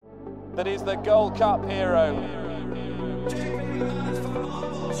that is the Gold Cup hero.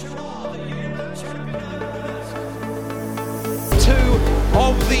 Two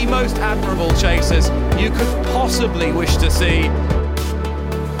of the most admirable chasers you could possibly wish to see.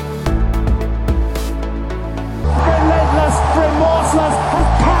 Relentless, remorseless, and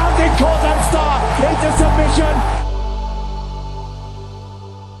pounded Cordon Star into submission.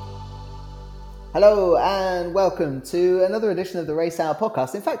 Hello and welcome to another edition of the Race Hour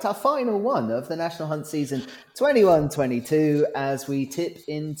podcast. In fact, our final one of the National Hunt season 21-22 as we tip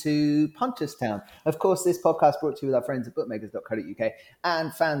into Punchestown. Of course, this podcast brought to you with our friends at bookmakers.co.uk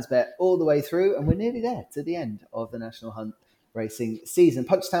and FansBet all the way through, and we're nearly there to the end of the National Hunt racing season.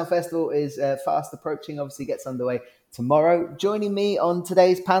 Punchestown Festival is fast approaching, obviously gets underway tomorrow. Joining me on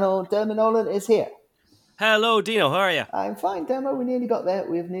today's panel, Dermot Nolan is here. Hello, Dino. How are you? I'm fine, Demo. We nearly got there.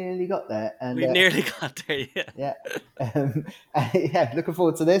 We've nearly got there. And we nearly got there, yeah. Yeah, looking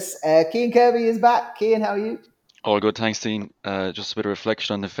forward to this. Cian Kirby is back. Cian, how are you? All good, thanks, Dean. Just a bit of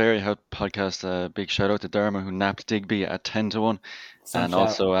reflection on the Fairy Hout podcast. Big shout out to Derma, who napped Digby at 10-1.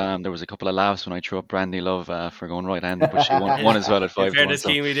 Also, there was a couple of laughs when I threw up Brandy Love for going right-handed, but she won as well at 5-1. Fairness,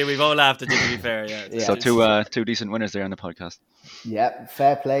 Cian, we've all laughed at it, to be fair. Yeah. So two decent winners there on the podcast. Yeah,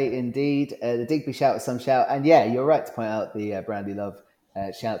 fair play indeed. The Digby shout was some shout. And yeah, you're right to point out the Brandy Love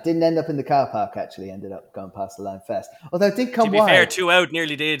shout. Didn't end up in the car park, actually. Ended up going past the line first. Although it did come wide. To be fair, 2 out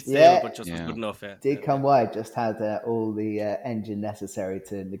nearly did still, but just was good enough. Yeah. Did come wide, just had all the engine necessary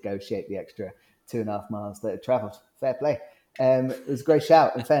to negotiate the extra 2.5 miles that it travelled. Fair play. It was a great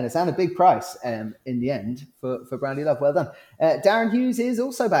shout, in fairness, and a big price in the end for Brandy Love. Well done. Darren Hughes is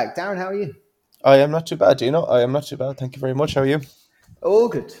also back. Darren, how are you? I am not too bad, I am not too bad. Thank you very much. How are you? All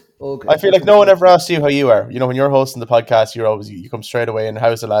good. All good. I feel like no one ever asks you how you are. You know, when you're hosting the podcast, you come straight away and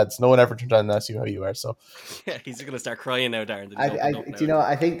how's the lads? No one ever turns around and asks you how you are. So yeah, he's going to start crying now, Darren. Do you know what?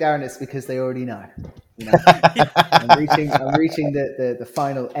 I think, Darren, it's because they already know. You know, I'm reaching the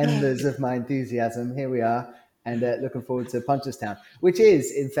final embers of my enthusiasm. Here we are. And looking forward to Punchestown, which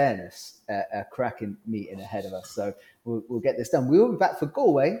is, in fairness, a cracking meeting ahead of us. So we'll get this done. We will be back for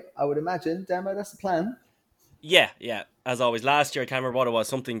Galway, I would imagine. Damo, that's the plan. Yeah. As always, last year, I can't remember what it was.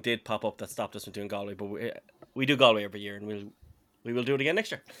 Something did pop up that stopped us from doing Galway, but we do Galway every year, and we will do it again next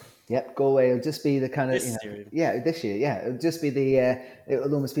year. Yep, Galway will just be the kind of this year. Yeah, this year. Yeah, it'll just be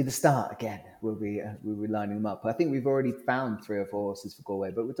it'll almost be the start again. We'll be lining them up. I think we've already found 3 or 4 horses for Galway,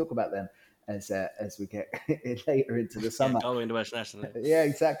 but we'll talk about them as we get later into the summer. Galway into West National. Yeah,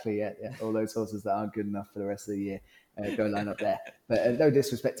 exactly. Yeah. All those horses that aren't good enough for the rest of the year go line up there. But no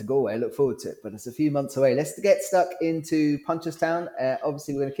disrespect to Galway, I look forward to it. But it's a few months away. Let's get stuck into Punchestown.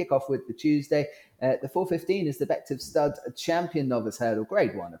 Obviously, we're going to kick off with the Tuesday. The 4:15 is the Bective Stud Champion Novice Hurdle,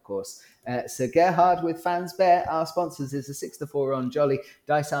 Grade 1, of course. Sir Gerhard with FansBet. Our sponsors is a 6-4 on Jolly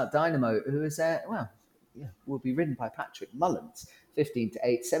Dysart Dynamo, who is will be ridden by Patrick Mullins.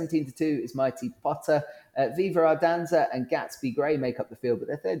 15-8, 17-2 is Mighty Potter. Viva Ardanza and Gatsby Grey make up the field, but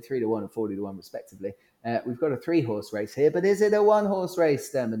they're 33-1 and 40-1 respectively. We've got a 3-horse race here, but is it a 1-horse race,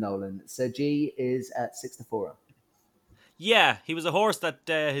 Dermot Nolan? Sir G is at 6-4. Yeah, he was a horse that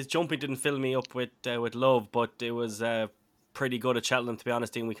his jumping didn't fill me up with love, but it was pretty good at Cheltenham, to be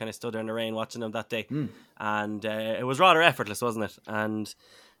honest. We kind of stood there in the rain watching him that day, and it was rather effortless, wasn't it? And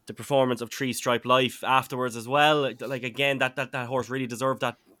the performance of Three Stripe Life afterwards as well. Like again, that horse really deserved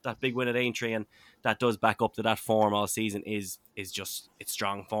that big win at Aintree, and that does back up to that form all season is just it's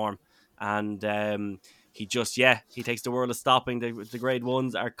strong form. And he takes the world of stopping. The grade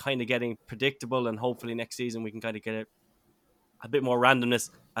ones are kind of getting predictable, and hopefully next season we can kind of get a bit more randomness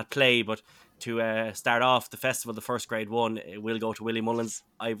at play. But to start off the festival, the first grade one, it will go to Willie Mullins.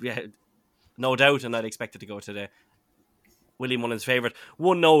 I've no doubt, and I'd expect it to go to the Willie Mullins' favourite.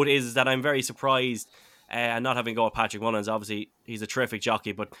 One note is that I'm very surprised, and not having to go with Patrick Mullins. Obviously, he's a terrific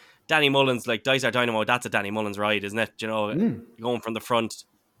jockey, but Danny Mullins, like Dysart Dynamo, that's a Danny Mullins ride, isn't it? You know, going from the front,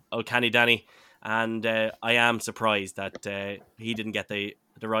 old canny Danny. And I am surprised that he didn't get the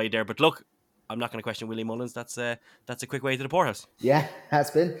ride there. But look, I'm not going to question Willie Mullins. That's a quick way to the poorhouse. Yeah,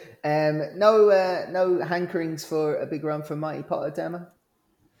 has been. No hankerings for a big run from Mighty Potter, Demo?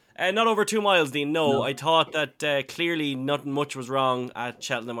 Not over 2 miles, Dean. No. I thought that clearly nothing much was wrong at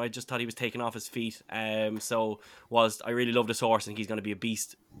Cheltenham. I just thought he was taken off his feet. I really love this horse, and he's going to be a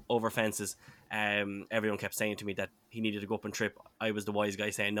beast over fences. Everyone kept saying to me that he needed to go up and trip. I was the wise guy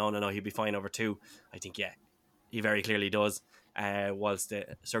saying no, he'd be fine over 2. I think he very clearly does. Whilst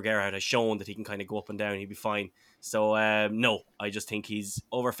Sir Gerhard has shown that he can kind of go up and down, he'd be fine. So no, I just think he's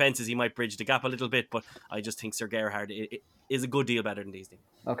over fences. He might bridge the gap a little bit, but I just think Sir Gerhard is a good deal better than these things.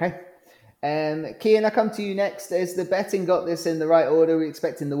 Okay. Cian, I come to you next. Has the betting got this in the right order? We're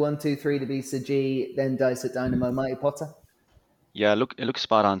expecting the 1, 2, 3 to be Sir G, then Dysart Dynamo, Mighty Potter. Yeah, it looks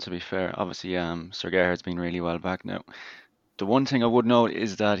spot on, to be fair. Obviously, Sir Gerhard's been really well back now. The one thing I would note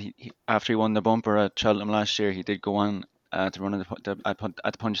is that after he won the bumper at Cheltenham last year, he did go on to run at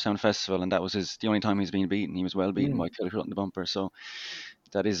the Punchestown Festival, and that was the only time he's been beaten. He was well beaten by Kilcrut in the bumper, so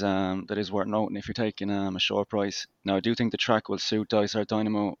that is worth noting if you're taking a short price. Now, I do think the track will suit Dysart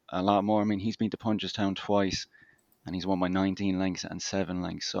Dynamo a lot more. I mean, he's been to Punchestown twice, and he's won by 19 lengths and 7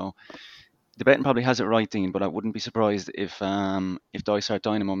 lengths, so the betting probably has it right, Dean, but I wouldn't be surprised if Dysart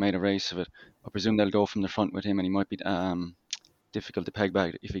Dynamo made a race of it. I presume they'll go from the front with him, and he might be difficult to peg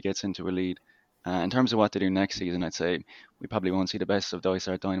back if he gets into a lead. In terms of what to do next season, I'd say we probably won't see the best of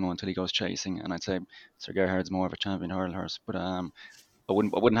Dysart Dynamo until he goes chasing, and I'd say Sir Gerhard's more of a champion hurl horse. But I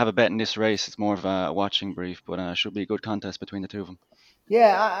wouldn't have a bet in this race. It's more of a watching brief, but should be a good contest between the two of them.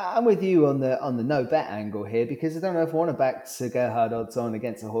 Yeah, I'm with you on the no bet angle here, because I don't know if I want to back Sir Gerhard odds on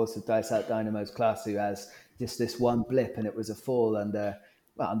against a horse of Dysart Dynamo's class who has just this one blip, and it was a fall under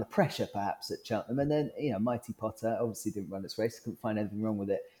pressure perhaps at Cheltenham. And then, Mighty Potter obviously didn't run its race, couldn't find anything wrong with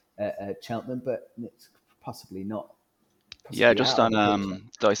it at Cheltenham, but it's possibly not. Yeah, just on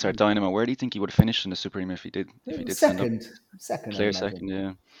Dysart Dynamo, where do you think he would have finished in the Supreme if he did second, clear second?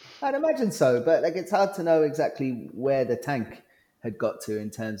 Yeah, I'd imagine so, but it's hard to know exactly where the tank had got to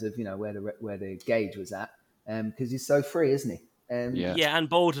in terms of where the gauge was at, because he's so free, isn't he? Yeah, and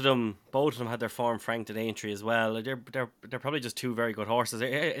both of them had their form franked at Aintree as well. They're probably just two very good horses.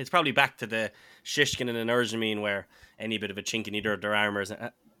 It's probably back to the Shishkin and the Nerjameen, where any bit of a chink in either of their armours,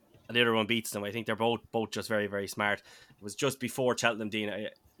 the other one beats them. I think they're both just very, very smart. It was just before Cheltenham, Dean.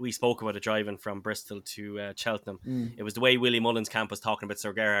 We spoke about it driving from Bristol to Cheltenham. It was the way Willie Mullins' camp was talking about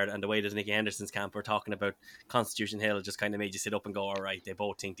Sir Gerhard, and the way that Nicky Henderson's camp were talking about Constitution Hill just kind of made you sit up and go, all right, they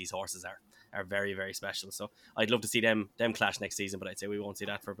both think these horses are very, very special. So I'd love to see them clash next season, but I'd say we won't see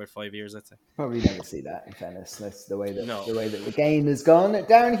that for about 5 years, I'd say. Probably never see that, in fairness. That's the way that the game has gone.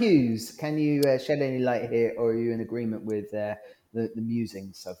 Darren Hughes, can you shed any light here, or are you in agreement with the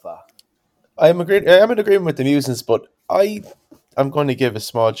musings so far? I'm in agreement with the musings, but I'm going to give a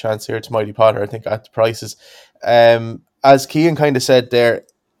small chance here to Mighty Potter, I think, at the prices. As Cian kind of said there,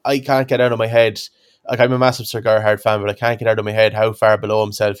 I can't get out of my head. I'm a massive Sir Gerhard fan, but I can't get out of my head how far below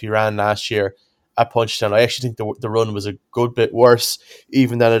himself he ran last year at Punchestown. I actually think the run was a good bit worse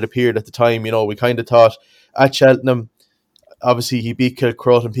even than it appeared at the time. We kind of thought at Cheltenham, obviously he beat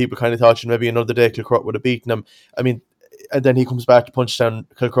Kilcrut, and people kind of thought maybe another day Kilcrut would have beaten him. I mean, and then he comes back to Punchestown,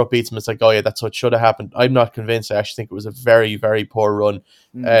 Kilcrut beats him. It's like, oh yeah, that's what should have happened. I'm not convinced. I actually think it was a very, very poor run.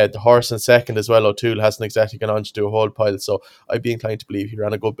 The horse in second as well, O'Toole, hasn't exactly gone on to do a whole pile, so I'd be inclined to believe he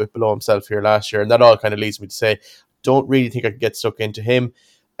ran a good bit below himself here last year, and that all kind of leads me to say, don't really think I could get stuck into him.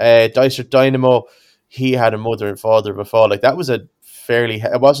 Dysart Dynamo, he had a mother and father of a fall. That was a fairly,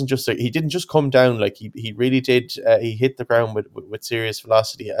 it wasn't just he didn't just come down, he really did. He hit the ground with serious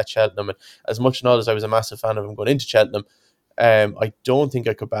velocity at Cheltenham, and as much as I was a massive fan of him going into Cheltenham, I don't think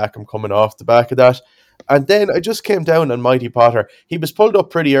I could back him coming off the back of that. And then I just came down on Mighty Potter. He was pulled up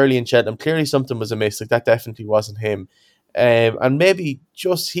pretty early in Cheltenham. Clearly something was amiss. That definitely wasn't him. And maybe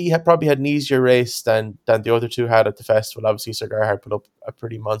just he had probably had an easier race than the other two had at the festival. Obviously Sir Gerhard put up a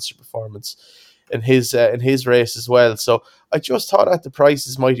pretty monster performance in his race as well. So I just thought at the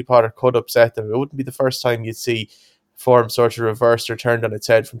prices Mighty Potter could upset them. It wouldn't be the first time you'd see form sort of reversed or turned on its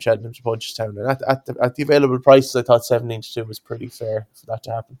head from Cheltenham to Punchestown. And at the available prices, I thought 17-2 was pretty fair for that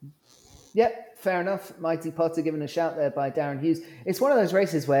to happen. Yep, fair enough. Mighty Potter given a shout there by Darren Hughes. It's one of those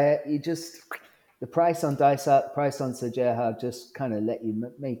races where you just, the price on Dysart, the price on Sir Gerhard just kind of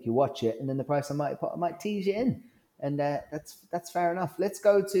make you watch it, and then the price on Mighty Potter might tease you in. And that's fair enough. Let's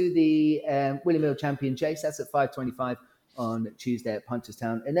go to the William Hill Champion Chase. That's at 5:25 on Tuesday at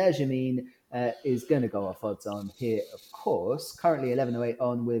Punchestown. And Nerjameen is going to go off odds on here, of course. Currently 11-8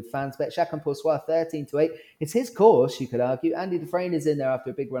 on with Fansbet. Chacun Pour Soi 13-8. It's his course, you could argue. Andy Dufresne is in there after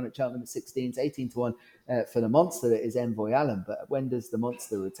a big run at Cheltenham at 16. It's 18-1 for the monster that is Envoy Allen. But when does the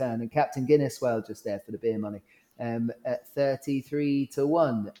monster return? And Captain Guinness, well, just there for the beer money at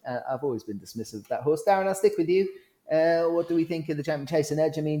 33-1. I've always been dismissive of that horse. Darren, I'll stick with you. What do we think of the Champion Chase? And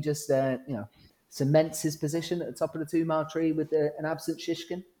Nerjameen just, cements his position at the top of the 2-mile tree with an absent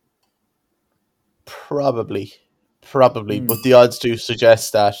Shishkin? Probably, but the odds do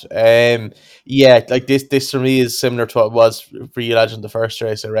suggest that. This for me is similar to what it was for you lads in the first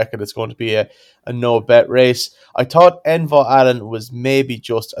race. I reckon it's going to be a no bet race. I thought Envoy Allen was maybe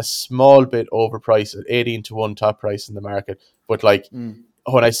just a small bit overpriced at 18-1 top price in the market, but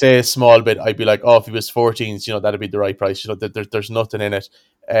when I say a small bit, I'd be like, oh, if he was 14s, that'd be the right price. There's nothing in it,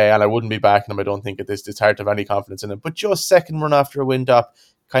 and I wouldn't be backing him. I don't think it's hard to have any confidence in him. But just second run after a wind up,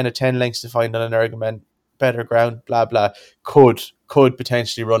 kind of 10 lengths to find on an Ergoman, better ground, blah blah, could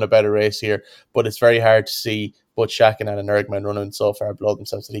potentially run a better race here. But it's very hard to see both Shakin and an Ergman running so far below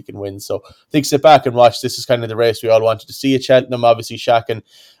themselves that he can win. So I think sit back and watch. This is kind of the race we all wanted to see at Cheltenham. Obviously, Shakin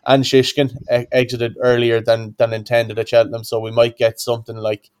and Shishkin exited earlier than intended at Cheltenham, so we might get something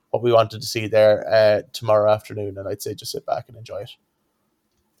like what we wanted to see there tomorrow afternoon. And I'd say just sit back and enjoy it.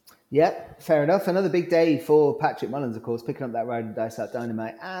 Yeah, fair enough. Another big day for Patrick Mullins, of course, picking up that Ride and Dice Out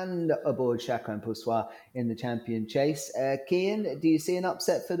Dynamite and aboard Chacun Pour Soi in the champion chase. Cian, do you see an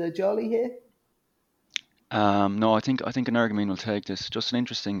upset for the Jolly here? No, I think an Ergomean will take this. Just an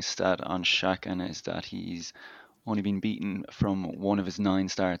interesting stat on Shakin is that he's only been beaten from one of his 9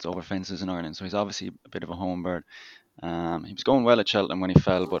 starts over fences in Ireland, so he's obviously a bit of a home bird. He was going well at Cheltenham when he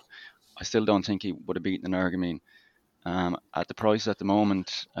fell, but I still don't think he would have beaten an Ergomean. At the price at the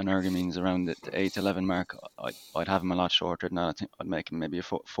moment, an Ergomean's around the 8-11 mark. I'd have him a lot shorter than that. I think I'd make him maybe a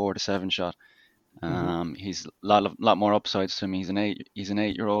 4 to 7 shot. He's a lot more upsides to him. He's an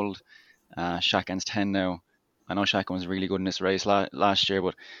 8-year-old. Shakin's 10 now. I know Shakin was really good in this race last year,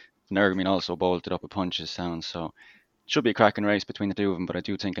 but an Ergomean also bolted up a punches down. So it should be a cracking race between the two of them. But I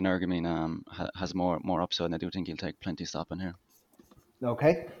do think an Ergomean has more upside, and I do think he'll take plenty of stopping here.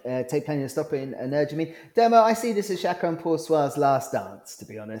 Okay, take plenty of stopping an Ergomean. Demo, I see this as Chacun Pour Soi's last dance, to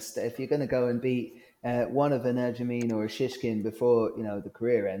be honest. If you're going to go and beat one of an Ergomean or a Shishkin before the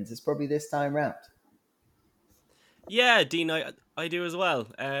career ends, it's probably this time round. Yeah, Dean, I do as well.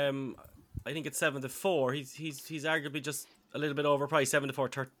 I think it's 7-4. He's arguably just a little bit overpriced.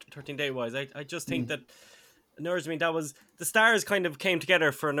 7-4, 13 day wise. I just think that Ergomean, that was the stars kind of came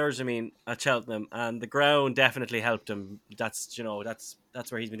together for Ergomean at Cheltenham, and the ground definitely helped him. That's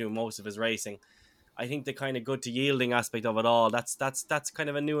where he's been doing most of his racing. I think the kind of good to yielding aspect of it all, that's kind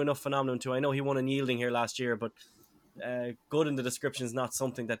of a new enough phenomenon too. I know he won in yielding here last year, but good in the description is not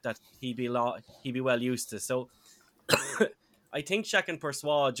something that he'd be well used to. So I think Chacun Pour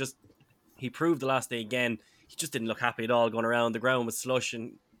Soi he proved the last day again. He just didn't look happy at all going around. The ground was slush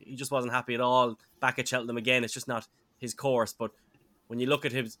and he just wasn't happy at all. Back at Cheltenham again, it's just not his course. But when you look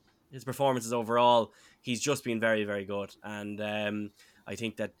at his performances overall, he's just been very, very good. And I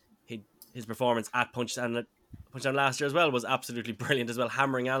think that his performance at Punchestown last year as well was absolutely brilliant as well,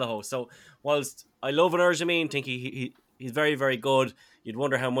 hammering Allaho. So whilst I love an Ergomean, think he's very, very good, you'd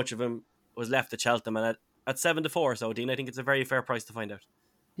wonder how much of him was left at Cheltenham. And at 7-4, so Dean, I think it's a very fair price to find out.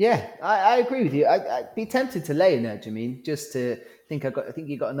 Yeah, I agree with you. I'd be tempted to lay an Ergomean just to think I think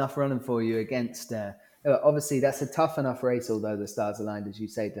you got enough running for you against. Obviously, that's a tough enough race, although the stars aligned, as you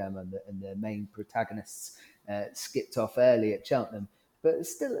say, Dan, and the main protagonists skipped off early at Cheltenham. But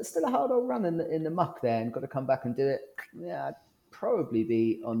it's still a hard old run in the muck there, and got to come back and do it. Yeah, I'd probably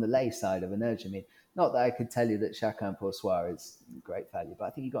be on the lay side of an Ergomean. Not that I could tell you that Chacun Pour Soi is great value, but I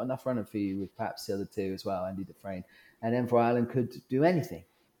think you got enough running for you with perhaps the other two as well, Andy Dufresne. And then for Ireland could do anything.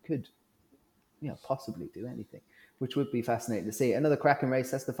 Could possibly do anything, which would be fascinating to see. Another cracking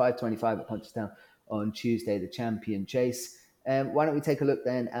race, that's the 5:25 at Punchestown on Tuesday, the champion chase. Why don't we take a look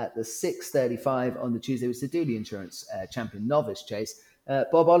then at the 6:35 on the Tuesday, which is the Dooley Insurance champion novice chase.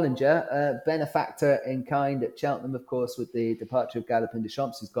 Bob Ollinger, benefactor in kind at Cheltenham, of course, with the departure of Galopin Des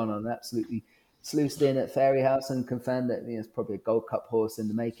Champs, who's gone on absolutely sluiced in at Fairyhouse and confirmed that it's probably a Gold Cup horse in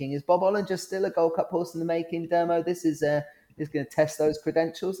the making. Is Bob Ollinger still a Gold Cup horse in the making, Dermo? This is going to test those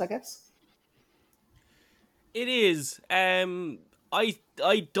credentials, I guess. It is.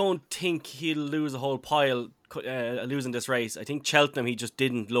 I don't think he'll lose a whole pile losing this race. I think Cheltenham, he just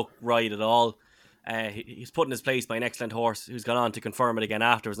didn't look right at all. He's put in his place by an excellent horse who's gone on to confirm it again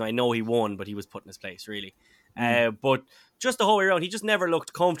afterwards. And I know he won, but he was put in his place, really. But just the whole way around, he just never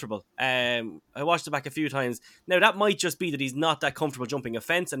looked comfortable. I watched it back a few times. Now, that might just be that he's not that comfortable jumping a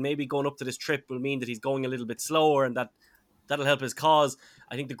fence, and maybe going up to this trip will mean that he's going a little bit slower, and that'll help his cause.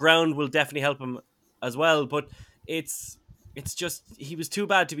 I think the ground will definitely help him as well, but it's just, he was too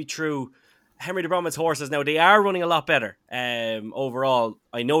bad to be true. Henry de Bromhead's horses now, they are running a lot better overall.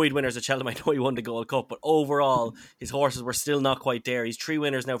 I know he'd winners at Cheltenham, I know he won the Gold Cup, but overall his horses were still not quite there. He's 3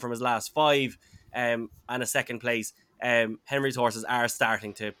 winners now from his last 5 and a second place. Henry's horses are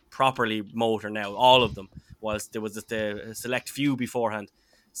starting to properly motor now, all of them, whilst there was just a select few beforehand.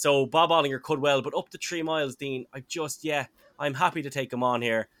 So Bob Ollinger could well, but up to 3 miles, Dean, I'm happy to take him on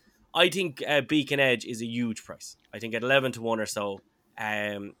here. I think Beacon Edge is a huge price. I think at 11-1 or so,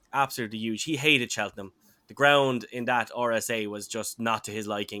 absolutely huge. He hated Cheltenham. The ground in that RSA was just not to his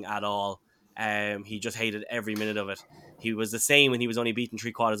liking at all. He just hated every minute of it. He was the same when he was only beaten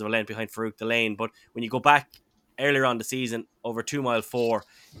 3/4 of a length behind Farouk Delaine. But when you go back earlier on the season, over 2 mile 4,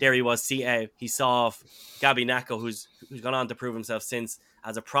 there he was. He saw off Gabby Nacco, who's gone on to prove himself since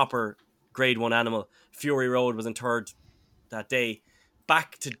as a proper Grade 1 animal. Fury Road was in third that day.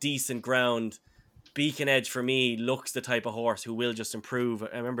 Back to decent ground. Beacon Edge for me looks the type of horse who will just improve.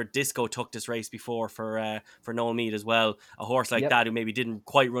 I remember Disco took this race before for Noel Meade as well. A horse like that who maybe didn't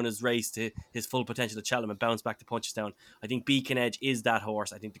quite run his race to his full potential at Cheltenham and bounced back to Punchestown. I think Beacon Edge is that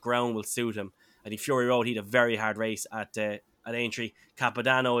horse. I think the ground will suit him. I think Fury Road, he had a very hard race at Aintree.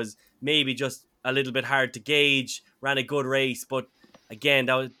 Capodanno is maybe just a little bit hard to gauge. Ran a good race, but again,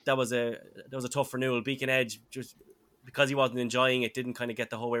 that was a tough renewal. Beacon Edge, just because he wasn't enjoying it, didn't kind of get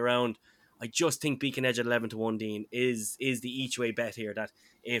the whole way around. I just think Beacon Edge at 11-1, Dean, is the each way bet here, that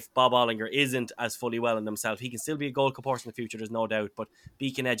if Bob Ollinger isn't as fully well in himself, he can still be a Gold Cup horse in the future, there's no doubt. But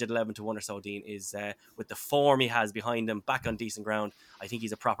Beacon Edge at 11-1 or so, Dean, is with the form he has behind him, back on decent ground, I think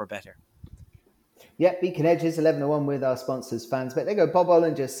he's a proper better. Yeah, Beacon Edge is 11-1 with our sponsors, fans. But they go Bob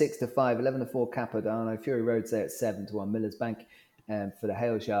Ollinger 6-5, 11-4 Capodanno, Fury Road's there at 7-1, Miller's Bank. For the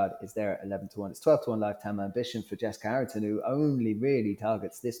Hales Yard is there at 11-1. It's 12-1 Lifetime Ambition for Jessica Harrington, who only really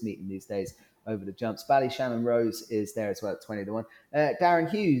targets this meeting these days over the jumps. Ballyshannon Rose is there as well at 20-1. Darren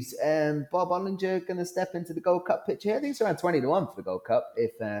Hughes, Bob Ollinger going to step into the Gold Cup picture. I think it's around 20-1 for the Gold Cup.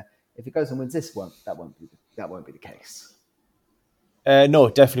 If he goes and wins this one, that won't be the case. No,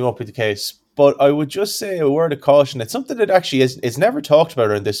 it definitely won't be the case. But I would just say a word of caution. It's something that actually is never talked about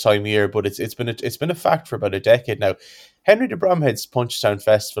around this time of year, but it's been a fact for about a decade now. Henry de Bromhead's Punchestown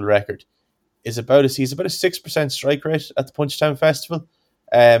Festival record is he's about a 6% strike rate at the Punchestown Festival.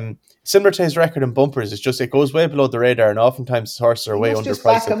 Similar to his record in bumpers, it goes way below the radar, and oftentimes his horses are way underpriced. Just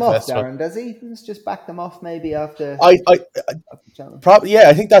back them off, Darren, does he? Let's just back them off maybe after. Probably, yeah.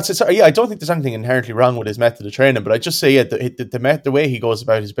 I think that's it. Yeah, I don't think there's anything inherently wrong with his method of training, but I just say the way he goes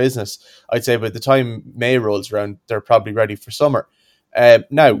about his business, I'd say by the time May rolls around, they're probably ready for summer.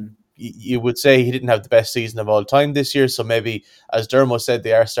 Now, you would say he didn't have the best season of all time this year, so maybe, as Dermo said,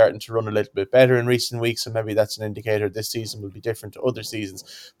 they are starting to run a little bit better in recent weeks, and maybe that's an indicator this season will be different to other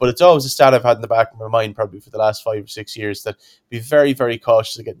seasons. But it's always a stat I've had in the back of my mind probably for the last 5 or 6 years, that be very, very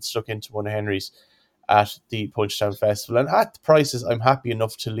cautious of getting stuck into one of Henry's at the Punchestown Festival. And at the prices, I'm happy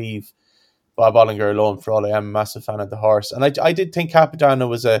enough to leave Bob Ollinger alone, for all I am a massive fan of the horse. And I did think Capodanno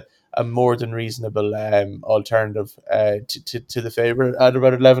was a more than reasonable alternative to the favourite at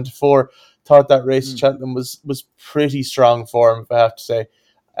about 11-4. Thought that race at Cheltenham was pretty strong for him, if I have to say.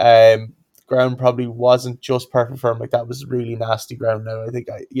 The ground probably wasn't just perfect for him. Like, that was really nasty ground. Now I think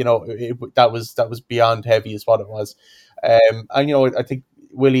that was beyond heavy is what it was. And I think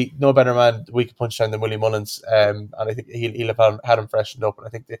Willie, no better man the week of Punchestown than Willie Mullins. And I think he'll have had him freshened up. And I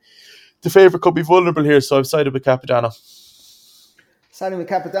think the favourite could be vulnerable here, so I've sided with Capodanno. Siding with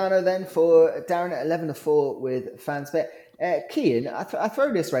Capodanno then for Darren at 11-4 with Fansbet. Cian, I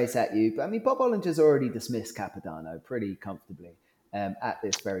throw this race at you, but I mean, Bob Ollinger's already dismissed Capodanno pretty comfortably at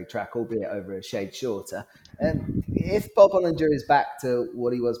this very track, albeit over a shade shorter. If Bob Ollinger is back to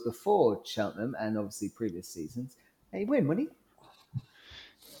what he was before Cheltenham and obviously previous seasons, he'd win, wouldn't he?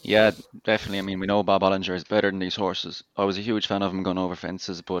 Yeah, definitely. I mean, we know Bob Ollinger is better than these horses. I was a huge fan of him going over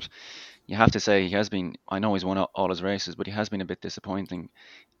fences, but you have to say he has been, I know he's won all his races, but he has been a bit disappointing.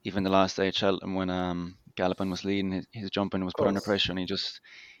 Even the last day at Cheltenham when Galopin was leading, his jumping was put under pressure, and he just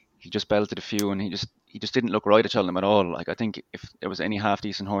belted a few, and he just didn't look right at Cheltenham at all. Like, I think if there was any half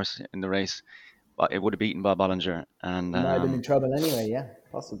decent horse in the race, it would have beaten Bob Ollinger, and he might have been in trouble anyway. Yeah,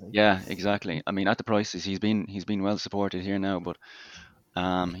 possibly. Yeah, exactly. I mean, at the prices, he's been well supported here now, but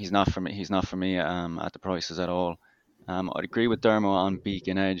he's not for me. He's not for me at the prices at all. I'd agree with Dermo on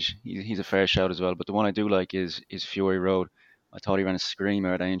Beacon Edge. He's a fair shout as well. But the one I do like is Fury Road. I thought he ran a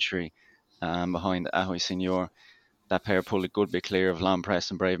screamer at Aintree behind Ahoy Senior. That pair pulled a good bit clear of Long Press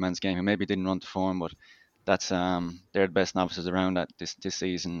and Brave Man's Game, who maybe didn't run to form, but that's they're the best novices around at this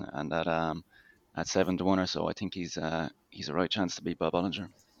season, and at 7-1 or so, I think he's a right chance to beat Bob Ollinger.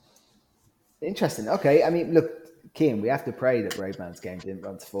 Interesting. Okay, I mean, look, Cian, we have to pray that Brave Man's Game didn't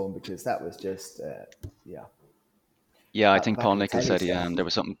run to form, because that was just Yeah, I think Paul Nicholls said there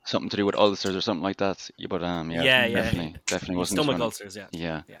was something to do with ulcers or something like that. But definitely wasn't stomach ulcers.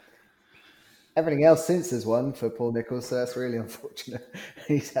 Yeah. Everything else since has won for Paul Nicholls, so that's really unfortunate.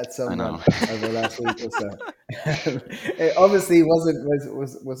 He's had some run over the last week or so. It obviously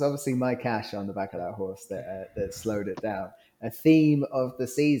was obviously my cash on the back of that horse that slowed it down. A theme of the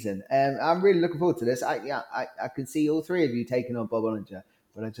season. I'm really looking forward to this. I can see all three of you taking on Bob Ollinger,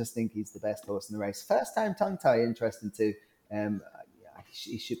 but I just think he's the best horse in the race. First time tongue tie, interesting too. I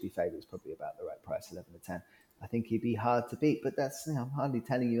he should be favourites, probably about the right price, 11-10. I think he'd be hard to beat, but that's, I'm hardly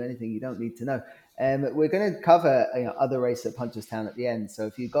telling you anything you don't need to know. We're going to cover other races at Punchestown at the end. So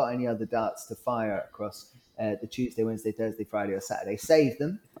if you've got any other darts to fire across the Tuesday, Wednesday, Thursday, Friday, or Saturday, save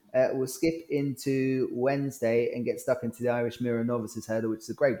them. We'll skip into Wednesday and get stuck into the Irish Mirror Novices Hurdle, which is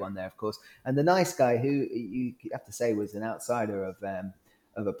a Grade 1 there, of course. And the nice guy, who you have to say was an outsider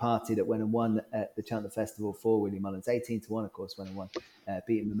of a party that went and won at the Cheltenham Festival for Willie Mullins, 18-1, of course, went and won,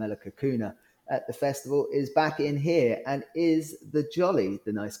 beating Mamela Kakuna at the festival, is back in here and is the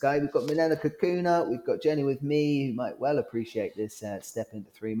nice guy. We've got Minella Kakuna, we've got Jenny with me, who might well appreciate this step into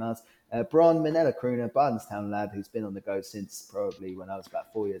 3 miles. Bron, Minella Kakuna, Bardenstown lad, who's been on the go since probably when I was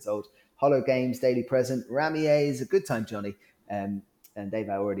about 4 years old. Hollow Games, Daily Present. Ramier is a good time, Johnny. And Dave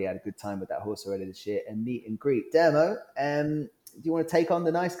already had a good time with that horse already this year. And Meet and Greet. Dermo, do you want to take on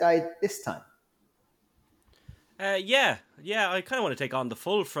the nice guy this time? Yeah, I kind of want to take on the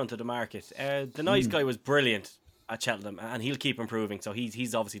full front of the market. The nice guy was brilliant at Cheltenham, and he'll keep improving. So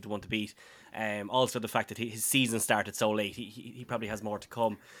he's obviously the one to beat. Also, the fact that his season started so late, he probably has more to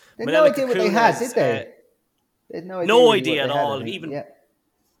come. They had no idea what they had, did they? They had no idea at all. Even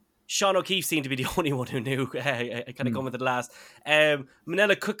Sean O'Keefe seemed to be the only one who knew. I kind of come with it last.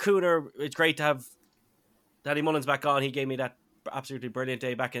 Minella Kakuna, it's great to have Danny Mullins back on. He gave me that absolutely brilliant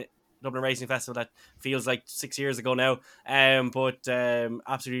day back at Dublin Racing Festival that feels like 6 years ago now. But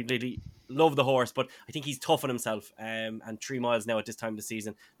absolutely love the horse, but I think he's tough on himself. And 3 miles now at this time of the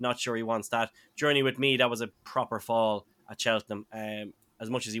season, not sure he wants that. Journey with Me, that was a proper fall at Cheltenham. As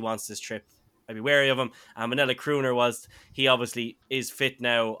much as he wants this trip, I'd be wary of him. And Minella Kakuna he obviously is fit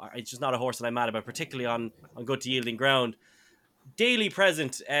now. It's just not a horse that I'm mad about, particularly on good to yielding ground. Daily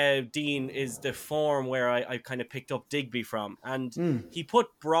Present, Dean, is the form where I kind of picked up Digby from. And he put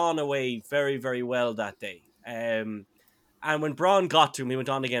Braun away very, very well that day. And when Braun got to him, he went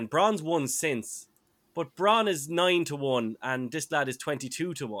on again. Braun's won since, but Braun is 9-1, and this lad is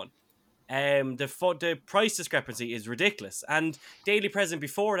 22-1. The price discrepancy is ridiculous. And Daily Present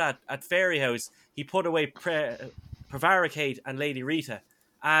before that at Fairyhouse, he put away Prevaricate and Lady Rita.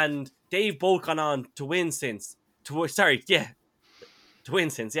 And they've both gone on to win since. To win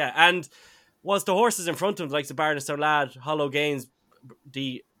since, yeah. And was the horses in front of him, like the Barnestown Lad, Hollow Games,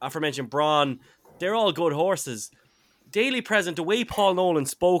 the aforementioned Braun, they're all good horses. Daily Present, the way Paul Nolan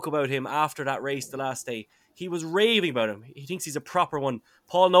spoke about him after that race the last day, he was raving about him. He thinks he's a proper one.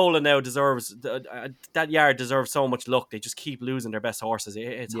 Paul Nolan now deserves, that yard deserves so much luck. They just keep losing their best horses.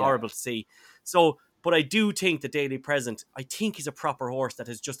 It's horrible to see. So, but I do think that Daily Present, I think he's a proper horse that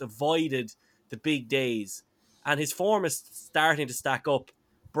has just avoided the big days. And his form is starting to stack up.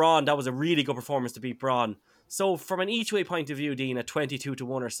 Braun, that was a really good performance to beat Braun. So from an each-way point of view, Dean, at 22-1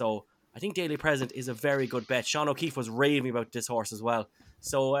 or so, I think Daily Present is a very good bet. Sean O'Keefe was raving about this horse as well.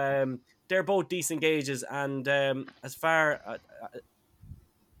 So they're both decent gauges. And as far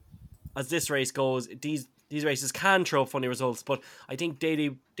as this race goes, these races can throw funny results. But I think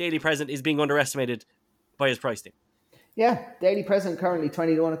Daily Present is being underestimated by his price, Dean. Yeah, Daily Present currently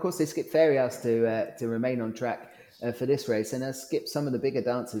 20-1. Of course, they skipped Fairyhouse to remain on track for this race, and has skipped some of the bigger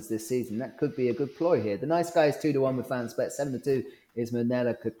dances this season. That could be a good ploy here. The nice guy is 2-1 with fans bet. 7-2 is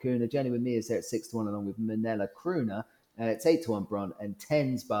Minella Kakuna. Jenny with me is there at 6-1 along with Minella Kakuna. It's 8-1 Bron and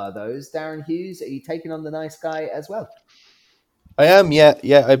 10s bar those. Darren Hughes, are you taking on the nice guy as well? I am, yeah.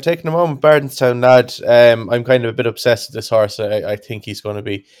 I've taken him on with Bardenstown Lad. I'm kind of a bit obsessed with this horse. I think he's going to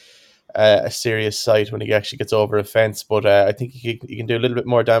be a serious sight when he actually gets over a fence, but I think he can do a little bit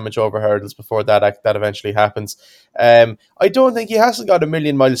more damage over hurdles before that eventually happens. I don't think he hasn't got a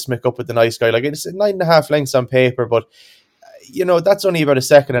million miles to make up with the nice guy. Like, it's 9.5 lengths on paper, but that's only about a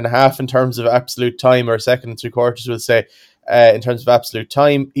second and a half in terms of absolute time, or a second and 3/4, we'll say, in terms of absolute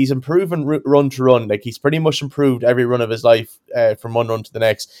time. He's improving run to run. Like, he's pretty much improved every run of his life from one run to the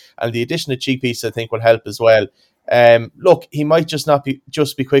next, and the addition of cheek piece I think will help as well. Look, he might just not be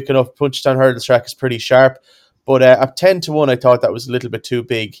quick enough. Punchestown Hurdles track is pretty sharp, but at 10-1, I thought that was a little bit too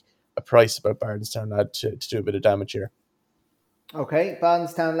big a price about Bardenstown Lad to do a bit of damage here. Okay,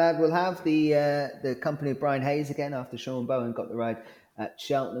 Bardenstown Lad will have the company of Brian Hayes again after Sean Bowen got the ride at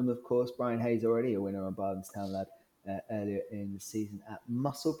Cheltenham. Of course, Brian Hayes already a winner on Bardenstown Lad earlier in the season at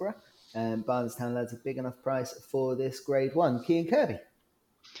Musselburgh. Bardenstown Lad's a big enough price for this Grade 1. Cian Kirby.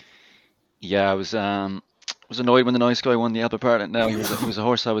 Yeah, I was annoyed when the nice guy won the Albert Bartlett. Now he was a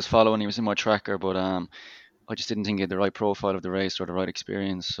horse I was following. He was in my tracker, but I just didn't think he had the right profile of the race or the right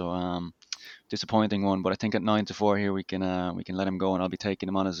experience. So disappointing one. But I think at 9-4 here we can let him go, and I'll be taking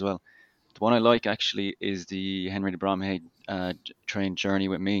him on as well. The one I like actually is the Henry de Bromhead trained Journey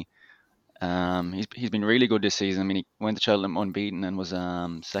with Me. He's been really good this season. I mean, he went to Cheltenham unbeaten and was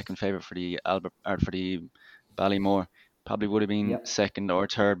second favourite for the for the Ballymore. Probably would have been Yep. second or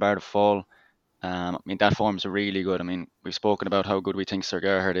third bar to fall. I mean, that form's really good. I mean, we've spoken about how good we think Sir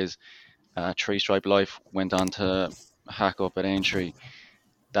Gerhard is. Three Stripe Life went on to hack up at Aintree.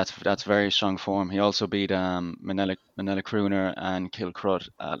 That's very strong form. He also beat Manila Crooner and Kilcrut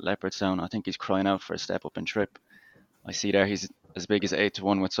at Leopardstown. I think he's crying out for a step up in trip. I see there he's as big as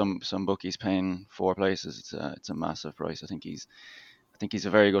 8-1 with some bookies paying 4 places. It's a massive price. I think he's a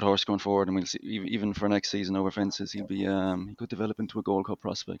very good horse going forward, and we'll see even for next season over fences he could develop into a Gold Cup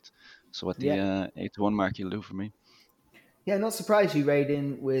prospect. So at the 8-1 mark he'll do for me. Yeah, not surprised you raid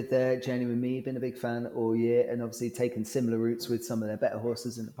in with Journey With Me. Been a big fan all year, and obviously taken similar routes with some of their better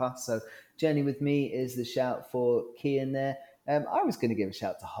horses in the past. So Journey With Me is the shout for Kean there. I was going to give a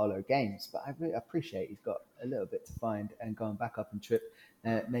shout to Hollow Games, but I really appreciate he's got a little bit to find and going back up and trip.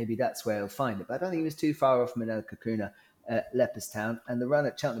 Maybe that's where he'll find it. But I don't think he was too far off Manila Kakuna at Leopardstown. And the run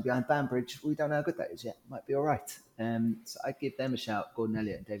at Cheltenham behind Banbridge, we don't know how good that is yet. Might be all right. So I'd give them a shout, Gordon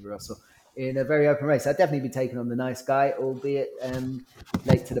Elliott and David Russell, in a very open race. I'd definitely be taking on the Nice Guy, albeit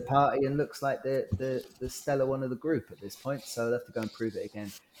late to the party, and looks like the stellar one of the group at this point. So I'll have to go and prove it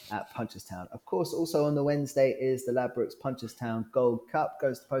again at Punchestown. Of course, also on the Wednesday is the Ladbrokes Punchestown Gold Cup.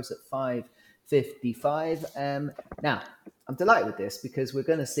 Goes to post at 5:55. Now, I'm delighted with this because we're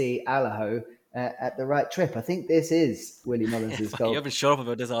going to see Allaho at the right trip. I think this is Willie Mullins' goal. You haven't shut up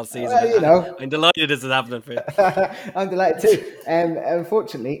about this all season. I'm delighted this is happening for you. I'm delighted too.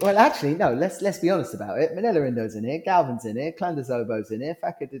 Unfortunately, well, actually, no. Let's be honest about it. Manila Indo's in here, Galvin's in here, Clandazobo's in here,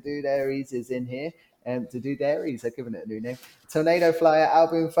 Faka to do Dairies is in here. To do Dairies, I've given it a new name. Tornado Flyer,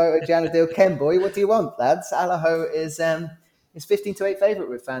 Albion Photo, Janadil, Kenboy. What do you want, lads? Allaho is 15-8 favourite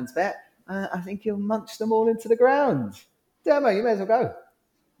with fans bet. I think he'll munch them all into the ground. Demo, you may as well go.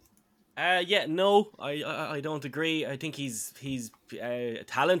 I don't agree. I think he's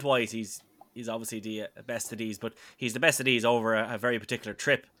talent wise he's obviously the best of these, but he's the best of these over a very particular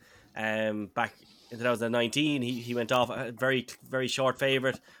trip. Back in 2019, he went off a very very short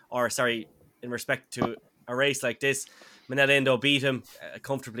favourite, in respect to a race like this. Manila Indo beat him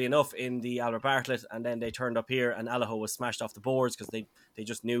comfortably enough in the Albert Bartlett, and then they turned up here and Allaho was smashed off the boards because they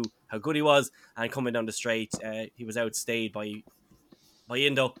just knew how good he was, and coming down the straight he was outstayed by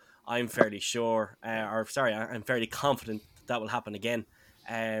Indo. I'm fairly sure, I'm fairly confident that will happen again.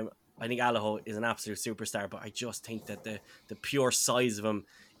 I think Allaho is an absolute superstar, but I just think that the pure size of him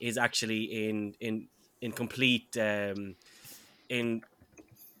is actually in complete in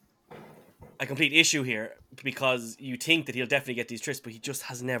a complete issue here, because you think that he'll definitely get these trips, but he just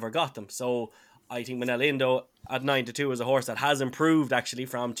has never got them. So I think Manila Indo at 9-2 is a horse that has improved actually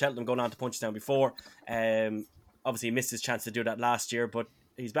from Cheltenham going on to Punchestown before. Obviously he missed his chance to do that last year, but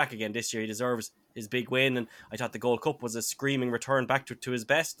he's back again this year. He deserves his big win, and I thought the Gold Cup was a screaming return back to his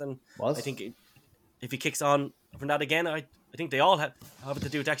best, and I think if he kicks on from that again, I think they all have to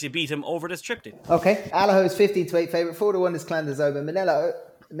do to actually beat him over this trip. Okay, Allaho is 15-8 favourite. 4-1 is Clandazobo.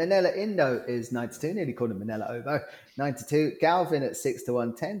 Manila Indo is 9-2. Nearly called him Manila Obo. 9-2. Galvin at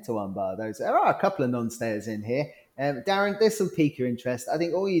 6-1. 10-1 bar. There are a couple of non-stayers in here. Darren, this will pique your interest. I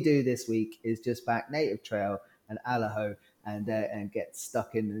think all you do this week is just back Native Trail and Allaho and get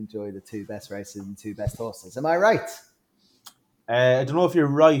stuck in and enjoy the two best races and two best horses. Am I right? I don't know if you're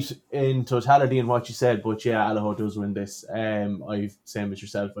right in totality in what you said, but yeah, Allaho does win this. Same as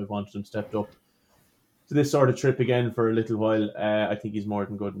yourself, I've wanted him stepped up to this sort of trip again for a little while. I think he's more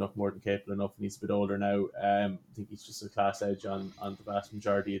than good enough, more than capable enough, and he's a bit older now. I think he's just a class edge on the vast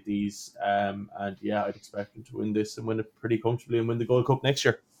majority of these. And yeah, I'd expect him to win this and win it pretty comfortably and win the Gold Cup next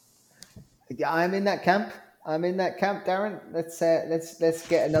year. Yeah, I'm in that camp, Darren. Let's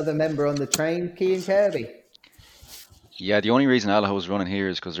get another member on the train, Kean Kirby. Yeah, the only reason Allaho's running here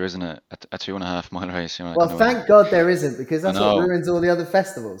is because there isn't a 2.5 mile race. Well, thank God there isn't, because that's what ruins all the other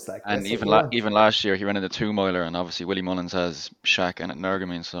festivals. And even last year he ran in the 2 miler, and obviously Willie Mullins has Shaq and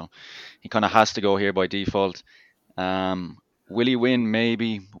Nergamin, so he kind of has to go here by default. Will he win?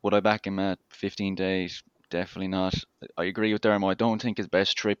 Maybe. Would I back him at 15-8? Definitely not. I agree with Dermo. I don't think his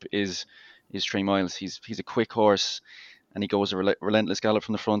best trip is 3 miles. He's a quick horse, and he goes a relentless gallop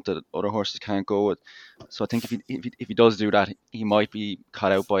from the front that other horses can't go with. So I think if he does do that, he might be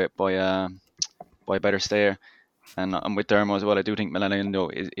caught out by a better stayer. And I'm with Dermo as well. I do think Manila Indo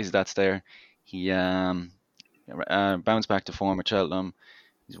is that stayer. He bounced back to form at Cheltenham.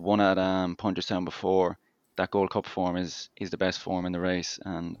 He's won at Punchestown before. That Gold Cup form is the best form in the race,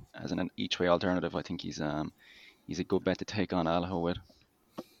 and as an each way alternative, I think he's a good bet to take on Allaho with.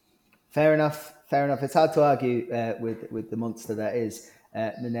 Fair enough. It's hard to argue with the monster that is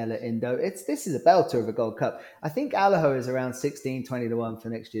Minella Indo. This is a belter of a Gold Cup. I think Allaho is around 16-20 to 1 for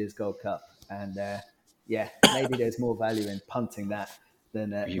next year's Gold Cup, and maybe there's more value in punting that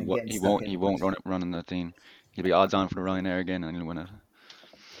than He getting stuck in. He won't run in that team. He'll be odds on for the Ryanair again, and he'll win it.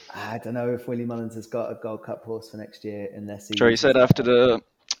 I don't know if Willie Mullins has got a Gold Cup horse for next year unless he. Sure, he said after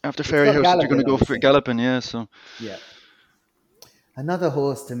Fairyhouse that they're going to go for Galloping, yeah. So yeah. Another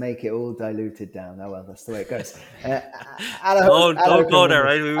horse to make it all diluted down. Oh well, that's the way it goes. Don't go there,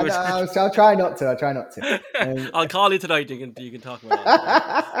 right? I'll try not to. I'll call you tonight. You can talk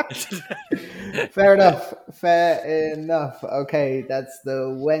about it. Fair enough. Okay, that's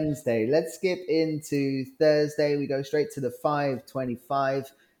the Wednesday. Let's skip into Thursday. We go straight to the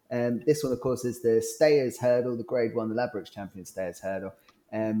 5:25. This one, of course, is the Stayers Hurdle, the Grade 1, the Ladbrokes Champion Stayers Hurdle.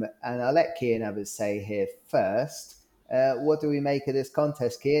 And I'll let Cian have his say here first. What do we make of this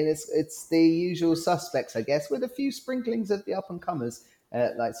contest, Cian? It's the usual suspects, I guess, with a few sprinklings of the up-and-comers,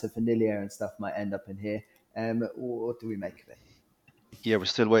 like Vanillier and stuff might end up in here. What do we make of it? Yeah, we're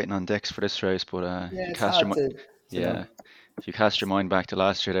still waiting on decks for this race, but if you cast your mind back to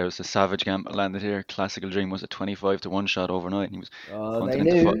last year, there was a Savage gamble landed here. Classical Dream was a 25 to 1 shot overnight, and he was punted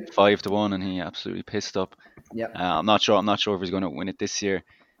into 5 to 1, and he absolutely pissed up. Yep. I'm not sure if he's going to win it this year.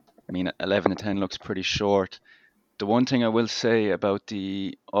 I mean, 11 to 10 looks pretty short. The one thing I will say about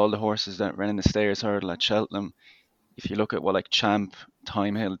all the horses that ran in the Stayers Hurdle at Cheltenham, if you look at like Champ,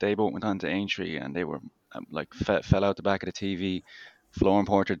 Time Hill, they both went on to Aintree and they were fell out the back of the TV. Flooring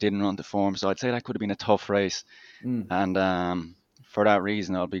Porter didn't run to form, so I'd say that could have been a tough race. And for that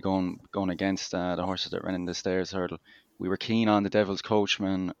reason, I'll be going against the horses that ran in the Stayers Hurdle. We were keen on the Devil's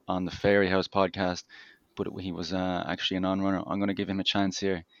Coachman on the Fairyhouse podcast, but he was actually a non-runner. I'm going to give him a chance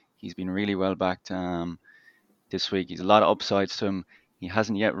here. He's been really well backed this week. He's a lot of upsides to him. He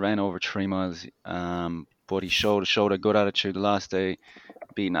hasn't yet ran over 3 miles, but he showed a good attitude the last day,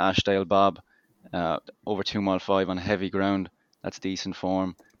 beating Ashdale Bob over 2 mile 5 on heavy ground. That's decent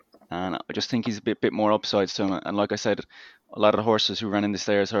form, and I just think he's a bit more upsides to him. And like I said, a lot of the horses who ran in the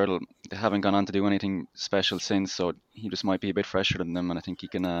Stayers Hurdle, they haven't gone on to do anything special since, so he just might be a bit fresher than them, and I think he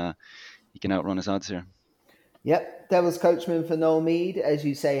can outrun his odds here. Yep, Devil's Coachman for Noel Mead, as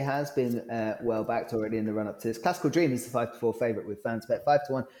you say, has been well backed already in the run-up to this. Classical Dream is the 5 to 4 favourite with Fansbet. 5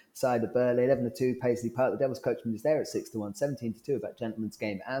 to 1, Side of Burley. 11 to 2, Paisley Park. The Devil's Coachman is there at 6 to 1. 17 to 2 about Gentleman's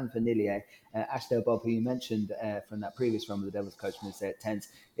Game and Vanillier. Ashdale Bob, who you mentioned from that previous run with the Devil's Coachman, is there at 10s.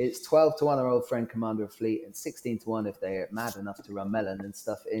 It's 12 to 1, our old friend Commander of Fleet, and 16 to 1 if they're mad enough to run Melon and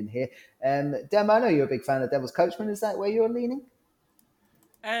stuff in here. Dem, I know you're a big fan of Devil's Coachman. Is that where you're leaning?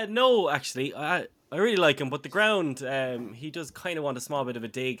 No, actually. I really like him, but the ground, he does kind of want a small bit of a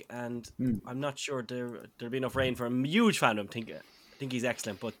dig, and I'm not sure there'll be enough rain for him. I'm a huge fan of him. I think he's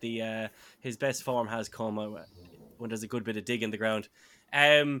excellent, but his best form has come when there's a good bit of dig in the ground.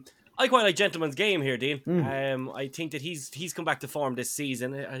 I quite like Gentleman's Game here, Dean. I think that he's come back to form this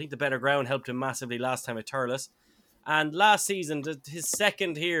season. I think the better ground helped him massively last time at Thurles, and last season his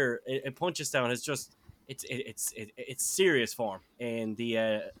second here at Punchestown is just it's serious form in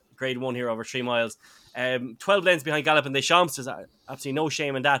the Grade 1 here over 3 miles. 12 lengths behind Galloping Des Champs. There's absolutely no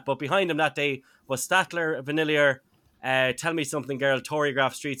shame in that. But behind him that day was Statler, Vanillier, Tell Me Something Girl,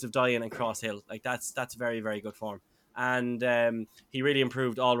 Choreograph, Streets of Diane, and Cross Hill. Like that's very, very good form. And he really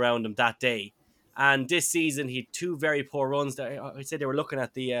improved all around him that day. And this season he had 2 very poor runs. I'd say they were looking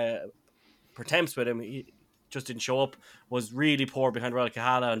at the attempts with him. He just didn't show up. Was really poor behind Royal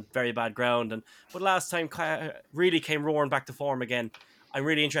Kahala on very bad ground. But last time really came roaring back to form again. I'm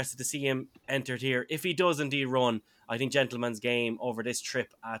really interested to see him entered here. If he does indeed run, I think Gentleman's Game over this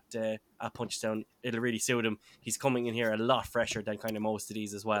trip at Punchestown, it'll really suit him. He's coming in here a lot fresher than kind of most of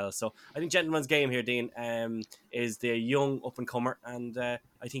these as well. So I think Gentleman's Game here, Dean, is the young up-and-comer, and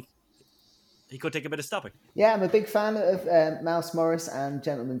I think he could take a bit of stopping. Yeah, I'm a big fan of Mouse Morris and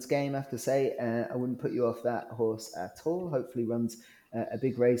Gentleman's Game, I have to say. I wouldn't put you off that horse at all. Hopefully runs a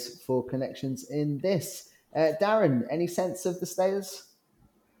big race for connections in this. Darren, any sense of the Stayers?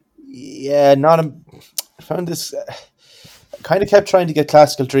 Yeah, I found this. I kind of kept trying to get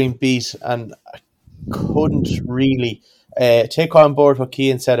Classical Dream beat, and I couldn't really take on board what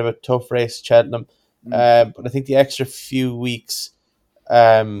Cian said about tough race Cheltenham. But I think the extra few weeks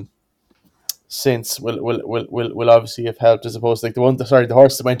since will obviously have helped, as opposed to like the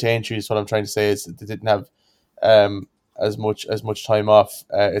horse that went to Aintree is what I'm trying to say is that they didn't have as much time off.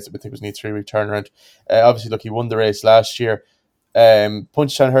 I think it was near 3-week turnaround. Obviously, look, he won the race last year.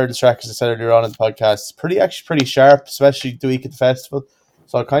 Punchestown Hurdle track, as I said earlier on in the podcast, is pretty sharp, especially the week at the festival.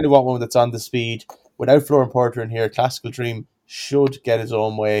 So I kind of want one that's on the speed. Without Flooring Porter in here, Classical Dream should get his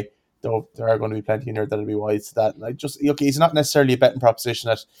own way. though there are going to be plenty in there that'll be wise to that. And okay, he's not necessarily a betting proposition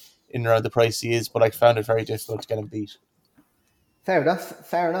at in and around the price he is, but I found it very difficult to get him beat. Fair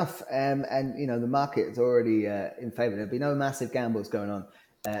enough. And the market is already in favour. There'll be no massive gambles going on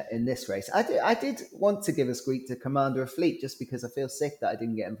in this race. I did want to give a squeak to Commander of Fleet just because I feel sick that I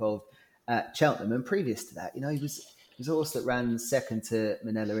didn't get involved at Cheltenham. And previous to that, he was a horse that ran second to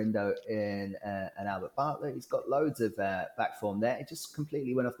Manila Indo in an Albert Bartlett. He's got loads of back form there. It just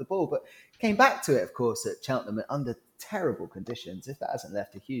completely went off the ball, but came back to it, of course, at Cheltenham under terrible conditions. If that hasn't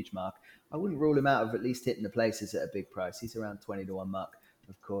left a huge mark, I wouldn't rule him out of at least hitting the places at a big price. He's around 20-1 mark,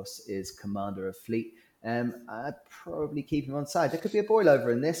 of course, is Commander of Fleet. I'd probably keep him on side. There could be a boil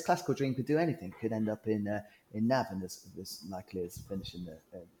over in this. Classical Dream could do anything. Could end up in Navan as likely as finishing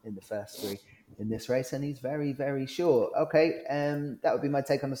in the first three in this race, and he's very, very sure. Okay, that would be my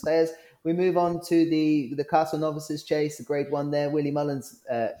take on the stayers. We move on to the Castle Novices Chase, the Grade 1 there. Willie Mullins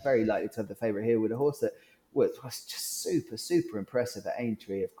very likely to have the favourite here with a horse that was just super, super impressive at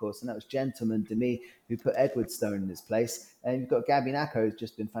Aintree, of course, and that was Gentleman Demi, who put Edwardstone in his place. And you've got Gabby Nacco, who's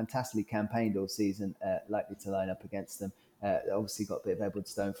just been fantastically campaigned all season, likely to line up against them. Obviously got a bit of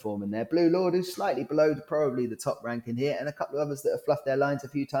Edwardstone form in there. Blue Lord, who's slightly below probably the top ranking here, and a couple of others that have fluffed their lines a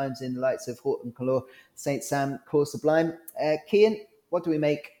few times in the likes of Horton Color, St. Sam, Course Sublime. Cian, what do we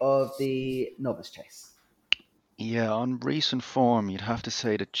make of the Novice Chase? Yeah, on recent form, you'd have to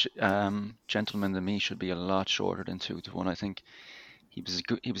say that Gentleman Demi should be a lot shorter than 2-1. I think he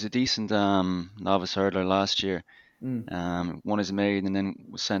was a decent novice hurdler last year. Won his maiden and then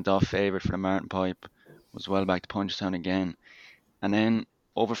was sent off favourite for the Martin Pipe. Was well back to Punchestown again, and then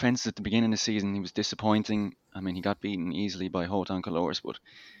over fences at the beginning of the season he was disappointing. I mean, he got beaten easily by Hotan Colors, but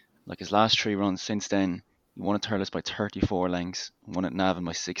like his last three runs since then, he won at Thurles by 34 lengths, won at Navan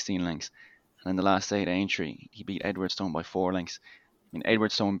by 16 lengths, and in the last 8 Aintree he beat Edwardstone by 4 lengths. I mean,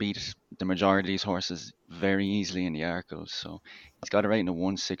 Edwardstone beat the majority of these horses very easily in the Arkles, so he's got a rating of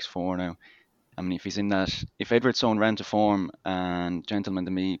 164 now. I mean, if Edwardstone ran to form and Gentleman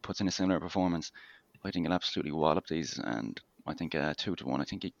Demi puts in a similar performance, I think he'll absolutely wallop these, and I think 2-1. I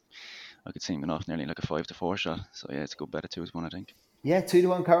think I could see him going off nearly like a 5-4 shot. So yeah, it's a good bet at 2-1, I think. Yeah,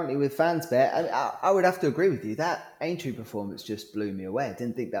 2-1 currently with FansBet. I would have to agree with you. That Aintree performance just blew me away. I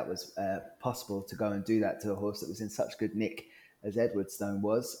didn't think that was possible to go and do that to a horse that was in such good nick as Edwardstone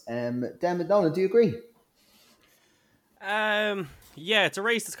was. Dan McDonald, do you agree? Yeah, it's a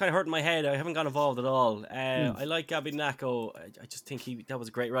race that's kind of hurting my head. I haven't got involved at all. I like Gabby Nacco. I just think that was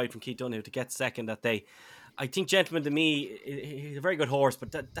a great ride from Keith Donoghue to get second that day. I think Gentleman Demi, he's a very good horse,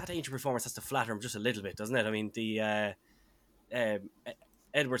 but that Aintree performance has to flatter him just a little bit, doesn't it? I mean, the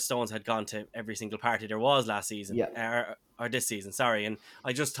Edwardstones had gone to every single party there was last season, or this season, sorry. And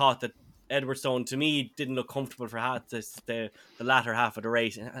I just thought that Edwardstone, to me, didn't look comfortable for the latter half of the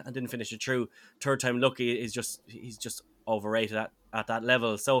race and didn't finish it through. Third time lucky he's just overrated at that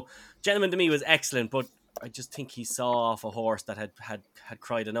level. So Gentleman Demi was excellent, but I just think he saw off a horse that had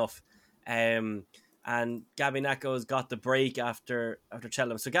cried enough. And Gabby Nacco's got the break after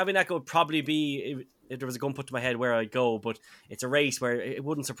Cheltenham. So Gabby Nacco would probably be, if there was a gun put to my head, where I'd go, but it's a race where it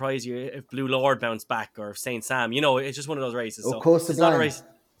wouldn't surprise you if Blue Lord bounced back or if St. Sam, it's just one of those races. Of course, it's not a race.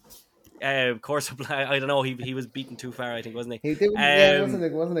 Course, I don't know. He was beaten too far, I think, wasn't he? He did.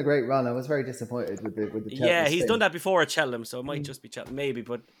 It wasn't a great run. I was very disappointed with the Cheltenham. Yeah, he's done that before at Cheltenham, so it might just be Cheltenham, maybe.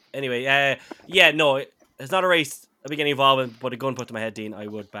 But anyway, no, it's not a race I'll be getting involved in. But a gun put to my head, Dean, I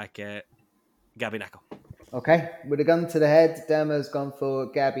would back Gabby Nacco. Okay, with a gun to the head, Dermo's gone for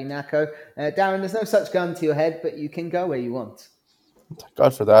Gabby Nacco. Darren, there's no such gun to your head, but you can go where you want. Thank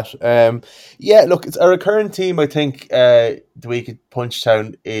God for that. Look, it's a recurring theme. I think the week at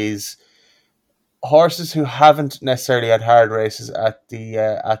Punchestown is horses who haven't necessarily had hard races at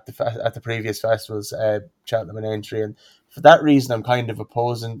the previous festivals, Cheltenham and Aintree, and for that reason, I'm kind of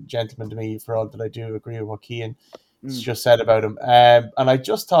opposing Gentleman Demi, for all that I do agree with what Cian just said about him. And I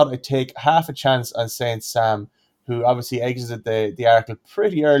just thought I'd take half a chance on St. Sam, who obviously exited the Arkle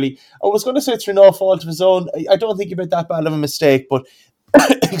pretty early. I was going to say through no fault of his own. I don't think he made that bad of a mistake, but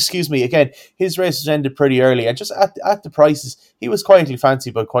excuse me, again, his race was ended pretty early, and just at the prices, he was quietly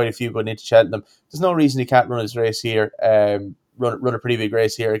fancied by quite a few going into Cheltenham. There's no reason he can't run his race here, run a pretty big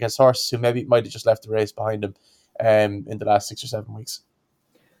race here against horses who maybe might have just left the race behind him in the last 6 or 7 weeks.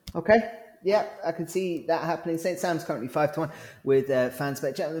 Okay. Yeah, I can see that happening. St. Sam's currently 5-1 with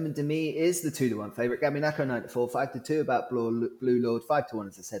FansBet. Gentleman Demi is the 2-1 favourite. Gabby Nacco 9-4, 5-2 about Blue Lord, 5-1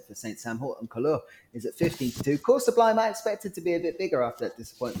 as I said for St. Sam. Horton Color is at 15-2. Course Sublime, I expected to be a bit bigger after that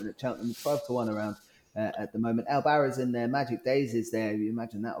disappointment at Cheltenham, 12-1 around at the moment. El Barra's in there. Magic Daisies there. You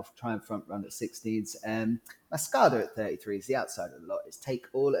imagine that off try and front run at 16s. Mascada at 33 is the outside of the lot. It's Take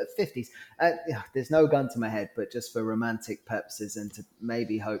All at 50s. There's no gun to my head, but just for romantic purposes and to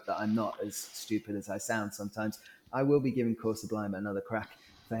maybe hope that I'm not as stupid as I sound sometimes, I will be giving Corsa Blima another crack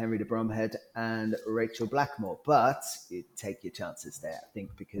for Henry de Bromhead and Rachel Blackmore. But you take your chances there, I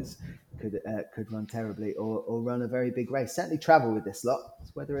think, because could run terribly or run a very big race. Certainly travel with this lot.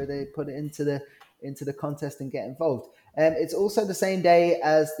 It's whether they put it into the contest and get involved. It's also the same day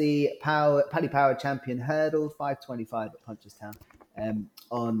as the Paddy Power Champion Hurdle, 5:25 at Punchestown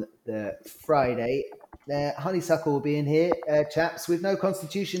on the Friday. Honeysuckle will be in here, chaps, with no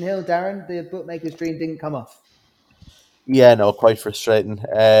Constitution Hill. Darren, the bookmaker's dream didn't come off. Yeah, no, quite frustrating.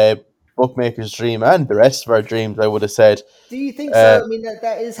 Bookmaker's dream and the rest of our dreams, I would have said. Do you think so? I mean,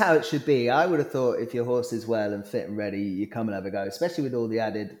 that is how it should be. I would have thought if your horse is well and fit and ready, you come and have a go, especially with all the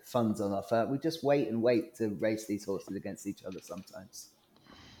added funds on offer. We just wait to race these horses against each other sometimes.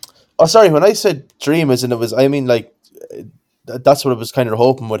 Oh, sorry, when I said dream as in it was, I mean, like, that's what I was kind of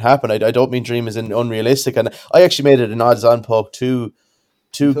hoping would happen. I don't mean dream as in unrealistic. And I actually made it an odds-on poke to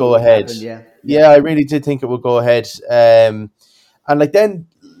go ahead. Happened, yeah, I really did think it would go ahead. And like then,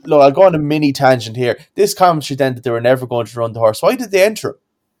 look, I'll go on a mini tangent here. This commentary then that they were never going to run the horse. Why did they enter him?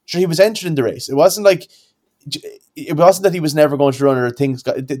 Sure, he was entered in the race. It wasn't that he was never going to run or things.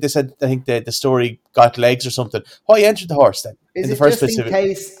 They said, I think the story got legs or something. Why entered the horse then? Is in it the first just place? in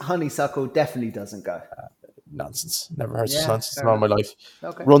case Honeysuckle definitely doesn't go? Nonsense. Never heard such nonsense in all my life.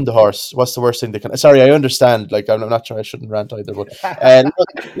 Okay. Run the horse. What's the worst thing they can? Sorry, I understand. Like, I'm not sure I shouldn't rant either. But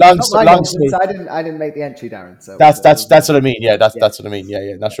long story. I didn't make the entry, Darren. So that's what I mean. Yeah, that's what I mean.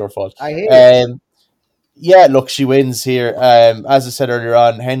 Yeah, not your fault. I hear you. Yeah, look, she wins here. As I said earlier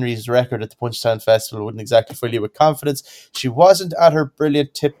on, Henry's record at the Punchestown Festival wouldn't exactly fill you with confidence. She wasn't at her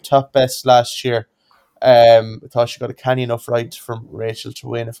brilliant tip-top best last year. I thought she got a canny enough right from Rachel to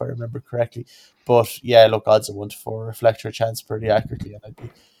win, if I remember correctly. But yeah, look, odds of 1-4 reflect her chance pretty accurately,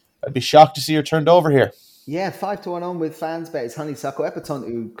 and I'd be shocked to see her turned over here. Yeah, 5-1 on with fans, but it's Honeysuckle. Epatante,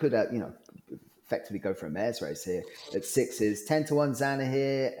 who could effectively go for a mare's race here at 6s. 10-1 Zana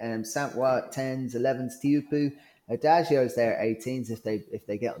here, Saint-Ouen at 10s, 11s Tiupu. Adagio's there at 18s if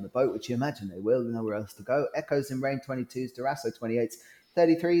they get on the boat, which you imagine they will. There's nowhere else to go. Echoes in Rain 22s, Durasso 28s.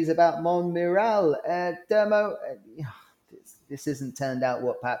 33s about Montmiral. Dermo, this isn't turned out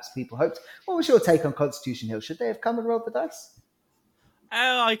what perhaps people hoped. What was your take on Constitution Hill? Should they have come and rolled the dice?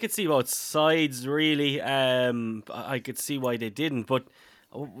 I could see both sides, really. I could see why they didn't. But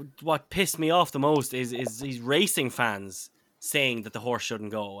what pissed me off the most is these racing fans saying that the horse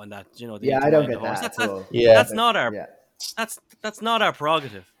shouldn't go and that, I don't get that at all. That's not our... Yeah. That's not our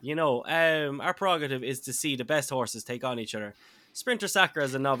prerogative. Our prerogative is to see the best horses take on each other. Sprinter Sacre,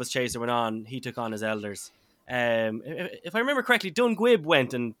 as a novice chaser, went on. He took on his elders. If I remember correctly, Dunguib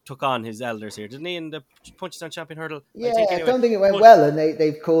went and took on his elders here, didn't he, in the Punchestown Champion Hurdle? Yeah, I don't think it went well, and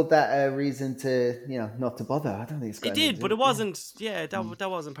they've called that a reason to, not to bother. I don't think it's. It did, but it wasn't. Yeah, that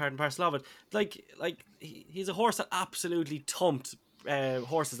wasn't part and parcel of it. Like he's a horse that absolutely thumped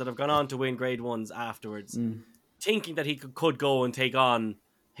horses that have gone on to win Grade 1s afterwards, thinking that he could go and take on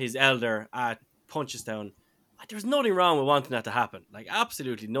his elder at Punchestown. There's nothing wrong with wanting that to happen. Like,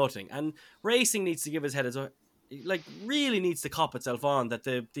 absolutely nothing. And racing needs to give his head really needs to cop itself on that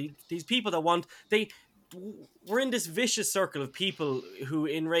these people that we're in this vicious circle of people who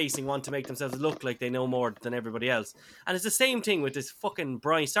in racing want to make themselves look like they know more than everybody else. And it's the same thing with this fucking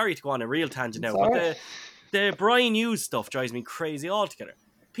Brian. Sorry to go on a real tangent now, but the Brian Hughes stuff drives me crazy altogether.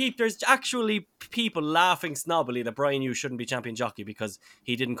 There's actually people laughing snobbily that Brian Hughes shouldn't be champion jockey because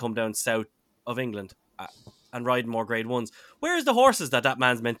he didn't come down south of England and ride more Grade 1s. Where's the horses that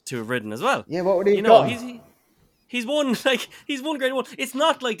man's meant to have ridden as well? Yeah, what would he got? He's won Grade 1. It's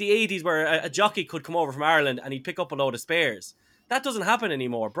not like the 80s where a jockey could come over from Ireland and he'd pick up a load of spares. That doesn't happen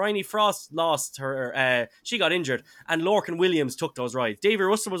anymore. Bryony Frost lost her, she got injured, and Lorcan Williams took those rides. Davy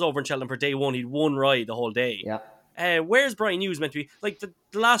Russell was over in Cheltenham for day one. He'd one ride the whole day. Yeah. Where's Brian Hughes meant to be? Like the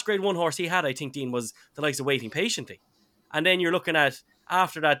last Grade 1 horse he had, I think, Dean, was the likes of Waiting Patiently. And then you're looking at,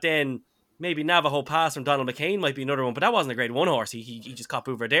 after that then, maybe Navajo Pass from Donald McCain might be another one, but that wasn't a Grade 1 horse. He just caught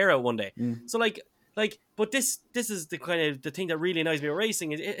Buverdera out one day. So but this is the kind of the thing that really annoys me about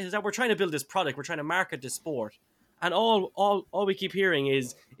racing is that we're trying to build this product, we're trying to market this sport, and all we keep hearing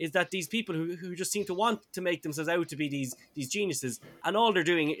is that these people who just seem to want to make themselves out to be these geniuses, and all they're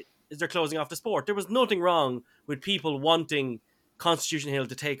doing is they're closing off the sport. There was nothing wrong with people wanting Constitution Hill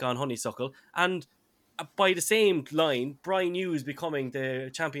to take on Honeysuckle, and by the same line, Brian Hughes becoming the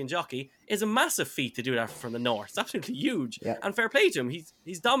champion jockey is a massive feat to do that from the north. It's absolutely huge. Yeah. And fair play to him.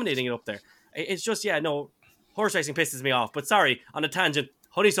 He's dominating it up there. It's just, yeah, no, horse racing pisses me off. But sorry, on a tangent,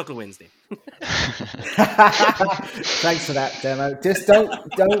 Honeysuckle wins, Dean. Thanks for that demo. Just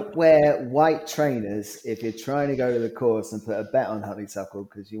don't wear white trainers if you're trying to go to the course and put a bet on Honeysuckle,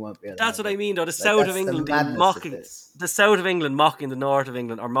 because you won't be allowed. That's what I mean, though. The south of England mocking the south of England, mocking the north of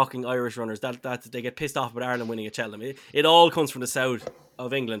England, or mocking Irish runners. That they get pissed off about Ireland winning at Cheltenham. It all comes from the south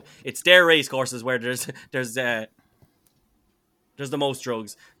of England. It's their race courses where there's the most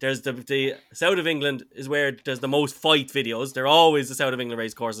drugs. There's the south of England is where there's the most fight videos. They're always the south of England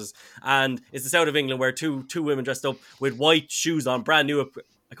race courses, and it's the south of England where two women dressed up with white shoes on, brand new,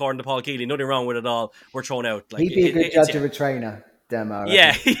 according to Paul Keeley, nothing wrong with it all, were thrown out. Like, he'd be a good judge of a trainer, demo.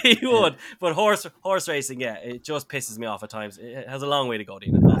 Yeah, he would. But horse racing, yeah, it just pisses me off at times. It has a long way to go,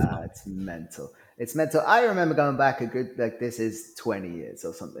 Dean. It's mental. It's mental. I remember going back a good, this is 20 years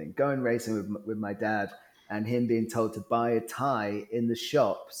or something, going racing with my dad, and him being told to buy a tie in the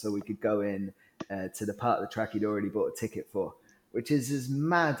shop so we could go in to the part of the track he'd already bought a ticket for, which is as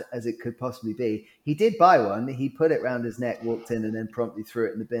mad as it could possibly be. He did buy one. He put it round his neck, walked in, and then promptly threw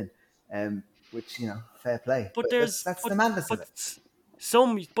it in the bin, which, fair play. But that's the madness of it.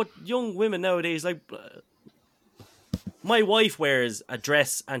 But young women nowadays, like, my wife wears a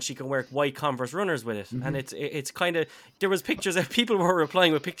dress and she can wear white Converse runners with it, mm-hmm. and it's kind of, there was pictures that people were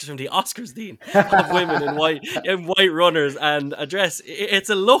replying with pictures from the Oscars, Dean, of women in white runners and a dress.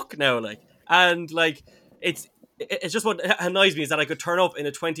 It's a look now, like, and like it's just what annoys me is that I could turn up in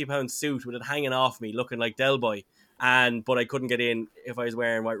a £20 suit with it hanging off me, looking like Del Boy, but I couldn't get in if I was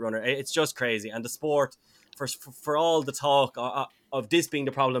wearing white runner. It's just crazy, and the sport, for all the talk of this being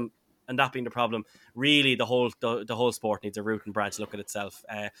the problem and that being the problem, really the whole sport needs a root and branch look at itself,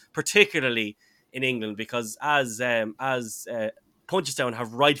 particularly in England, because as Punchestown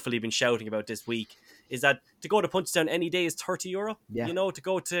have rightfully been shouting about this week, is that to go to Punchestown any day is €30. Yeah. To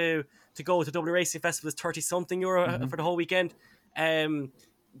go to Dublin Racing Festival is 30 something euro mm-hmm. for the whole weekend.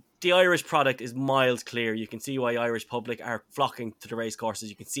 The Irish product is miles clear. You can see why Irish public are flocking to the race courses.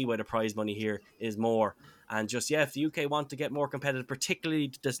 You can see why the prize money here is more. And just, if the UK want to get more competitive,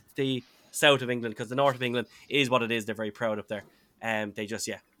 particularly the south of England, because the north of England is what it is. They're very proud up there. They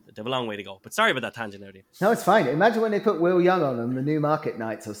have a long way to go. But sorry about that tangent, Odie. No, it's fine. Imagine when they put Will Young on the Newmarket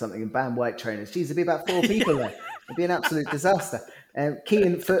nights or something and ban white trainers. Geez, there'd be about 4 people there. It'd be an absolute disaster.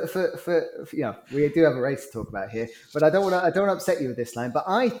 Cian, for we do have a race to talk about here, but I don't want to upset you with this line. But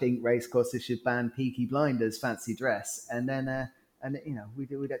I think race courses should ban Peaky Blinders, fancy dress, and then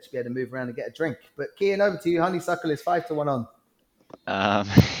we'd actually be able to move around and get a drink. But Cian, over to you. Honeysuckle is 5-1 on.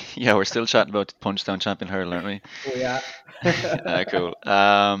 Yeah, we're still chatting about Punchestown Champion Hurdle, aren't we? Oh yeah. Cool.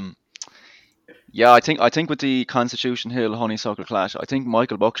 Yeah, I think with the Constitution Hill Honeysuckle clash, I think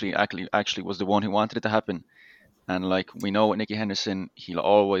Michael Buckley actually was the one who wanted it to happen. And like we know with Nicky Henderson, he'll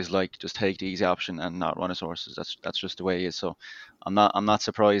always just take the easy option and not run his horses. That's just the way he is. So I'm not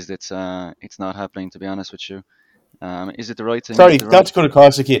surprised it's not happening, to be honest with you. Is it the right thing? Sorry, that's going to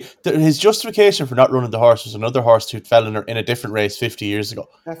cost a key. His justification for not running the horse was another horse who fell in a different race 50 years ago.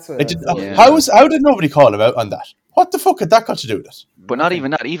 That's what how did nobody call him out on that? What the fuck had that got to do with it? But not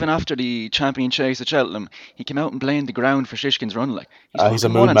even that. Even after the champion chase at Cheltenham, he came out and blamed the ground for Shishkin's run. He's a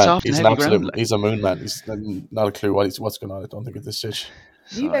moon man. He's an absolute. He's a moon man. He's not a clue what's going on. I don't think at this stage.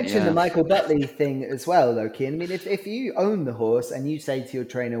 You mentioned the Michael Buckley thing as well, though, Cian. I mean, if you own the horse and you say to your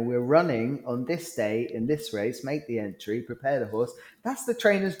trainer, we're running on this day in this race, make the entry, prepare the horse, that's the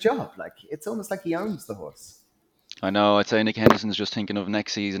trainer's job. Like, it's almost like he owns the horse. I know. I'd say Nick Henderson's just thinking of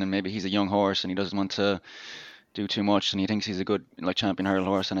next season, and maybe he's a young horse and he doesn't want to do too much, and he thinks he's a good champion hurdle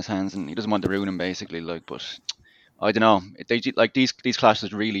horse in his hands, and he doesn't want to ruin him basically. But I don't know. These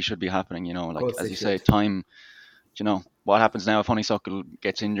clashes really should be happening. As you say, time. What happens now if Honeysuckle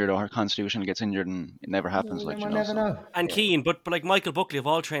gets injured or Constitutional gets injured, and it never happens. Never know. And Cian, but like Michael Buckley of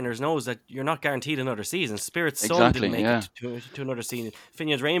all trainers knows that you're not guaranteed another season. Spirit's Son didn't make it to another season.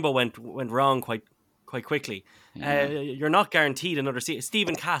 Finian's Rainbow went wrong quite quickly. Yeah. You're not guaranteed another season.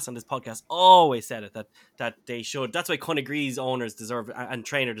 Stephen Cass on this podcast always said it that they should. That's why Conagree's owners deserve and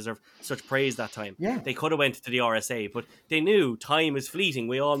trainer deserve such praise that time. Yeah. They could have went to the RSA, but they knew time is fleeting.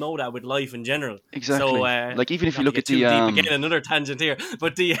 We all know that with life in general. Exactly. So even if you look at the again, another tangent here,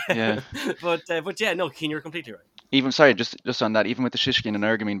 but Cian, you're completely right. Even just on that, even with the Shishkin and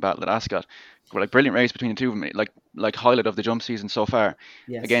Ergamine battle at Ascot, brilliant race between the two of them, like highlight of the jump season so far.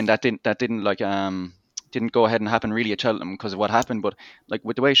 Yes. Again, that didn't go ahead and happen really at Cheltenham because of what happened, but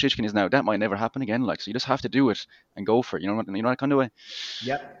with the way Shishkin is now, that might never happen again. So you just have to do it and go for it. You know that kind of way.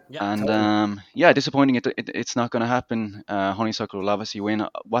 Yep. And totally. Disappointing. It's not going to happen. Honeysuckle will obviously win.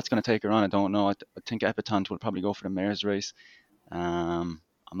 What's going to take her on? I don't know. I think Epatante will probably go for the mare's race. I'm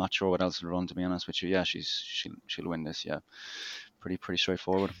I'm not sure what else will run, to be honest with you. Yeah, she'll win this. Yeah, pretty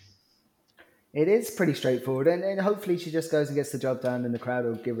straightforward. It is pretty straightforward, and hopefully she just goes and gets the job done, and the crowd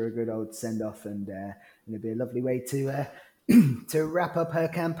will give her a good old send off, and it'll be a lovely way to to wrap up her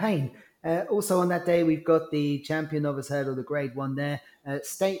campaign. Also on that day, we've got the champion novice hurdle, the Grade 1 there.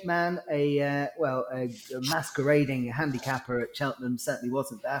 State Man, a masquerading handicapper at Cheltenham, certainly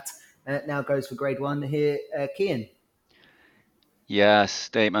wasn't that. Now goes for Grade 1 here, Cian. Yeah,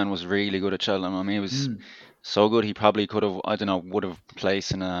 State Man was really good at Cheltenham. I mean, he was so good. He probably could have, I don't know, would have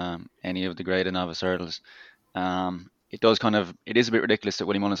placed in any of the graded novice hurdles. It is a bit ridiculous that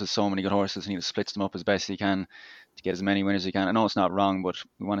Willie Mullins has so many good horses and he splits them up as best he can to get as many winners as he can. I know it's not wrong, but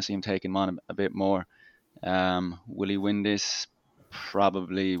we want to see him taking him on a bit more. Will he win this?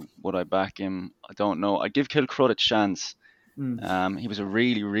 Probably. Would I back him? I don't know. I'd give Kilcrud a chance. He was a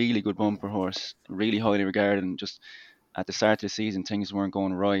really, really good bumper horse, really highly regarded, and just at the start of the season things weren't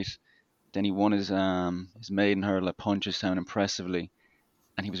going right. Then he won his maiden hurdle at Punchestown impressively,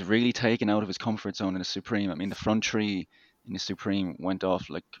 and he was really taken out of his comfort zone in the Supreme. I mean, the front three in the Supreme went off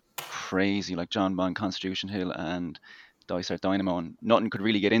like crazy, like John Bond, Constitution Hill, and Dysart Dynamo, and nothing could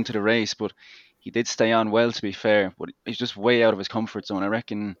really get into the race. But he did stay on well, to be fair. But he's just way out of his comfort zone. I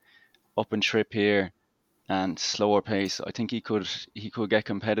reckon up and trip here and slower pace, I think he could get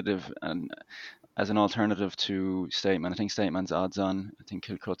competitive, and as an alternative to State Man. I think State Man's odds on. I think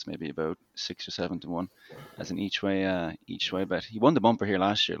Kilcrut's maybe about 6 or 7 to 1 as an each way bet. He won the bumper here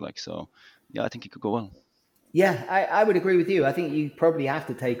last year, so yeah, I think he could go well. Yeah, I would agree with you. I think you probably have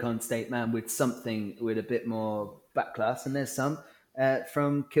to take on State Man with something with a bit more back class, and there's some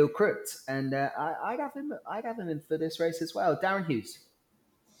from Kilcrut, and I'd have him in for this race as well. Darren Hughes.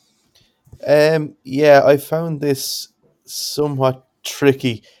 Yeah, I found this somewhat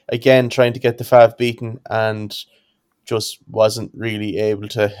tricky. Again, trying to get the Fav beaten and just wasn't really able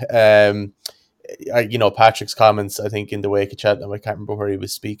to. Patrick's comments, I think, in the wake of Cheltenham, I can't remember where he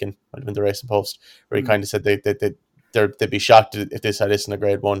was speaking, might have been the Racing Post, where he kind of said they'd be shocked if this had in a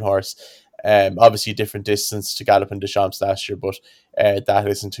Grade 1 horse. Obviously, different distance to Gallop and Deschamps last year, but that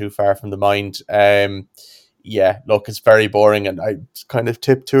isn't too far from the mind. Yeah, look, it's very boring, and I kind of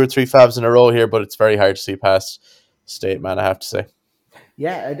tipped 2 or 3 Favs in a row here, but it's very hard to see past State Man, I have to say.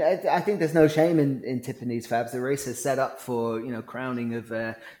 Yeah, I think there's no shame in tipping these Favs. The race is set up for crowning of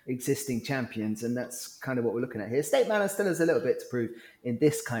existing champions, and that's kind of what we're looking at here. State Man still has a little bit to prove in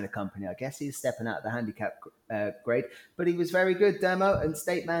this kind of company. I guess he's stepping out of the handicap grade, but he was very good, Demo, and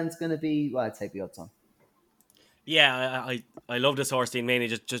State Man's going to be, well, I'd take the odds on. Yeah, I love this horse, Dean, mainly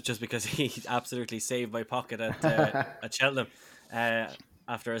just because he absolutely saved my pocket at Cheltenham.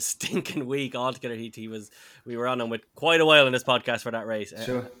 After a stinking week altogether, we were on him with quite a while in this podcast for that race.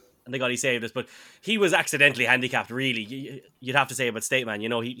 Sure. And thank God he saved us, but he was accidentally handicapped, really. You'd have to say about State Man.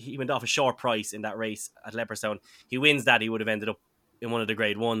 He went off a short price in that race at Leopardstown. He wins that, he would have ended up in one of the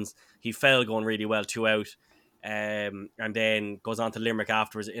Grade 1s. He fell going really well, 2 out. And then goes on to Limerick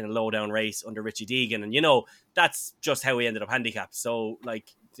afterwards in a low down race under Richie Deegan, and that's just how he ended up handicapped. So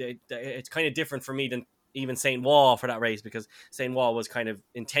it's kind of different for me than even St. Wall for that race, because St. Wall was kind of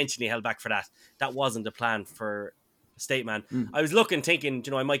intentionally held back for that. That wasn't the plan for State Man. I was thinking,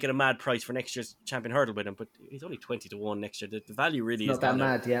 I might get a mad price for next year's champion hurdle with him, but he's only 20 to 1 next year. The value really is not that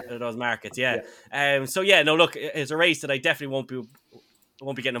mad, yeah. At those markets, yeah. Look, it's a race that I definitely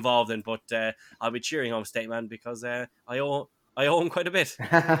won't be getting involved in, but I'll be cheering on State Man because I owe him quite a bit.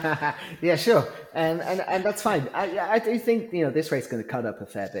 Yeah, sure, and that's fine. I do think this race is going to cut up a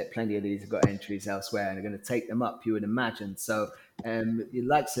fair bit. Plenty of these have got entries elsewhere and are going to take them up, you would imagine. So the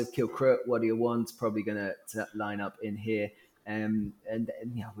likes of Kilcrut, What Do You Want, probably going to line up in here. And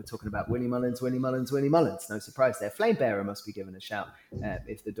we're talking about Willie Mullins. No surprise there. Flame Bearer must be given a shout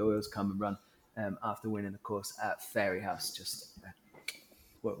if the Doyles come and run after winning, of course, at Fairyhouse just.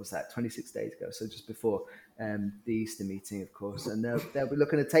 What was that, 26 days ago, so just before the Easter meeting, of course, and they'll be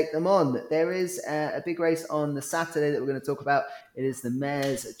looking to take them on. There is a big race on the Saturday that we're going to talk about. It is the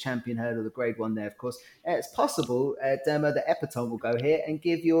Mares Champion Hurdle, the Grade 1 there, of course. It's possible, Dermo, that Epitome will go here and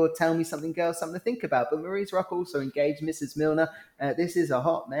give your Tell Me Something girl something to think about, but Marie's Rock also engaged, Mrs. Milner. This is a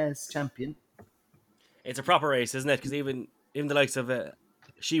hot Mares Champion. It's a proper race, isn't it? Because even the likes of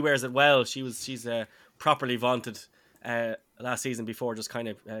She Wears It Well, she's properly vaunted last season before just kind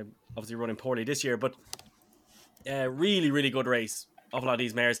of obviously running poorly this year, but really, really good race. Awful lot of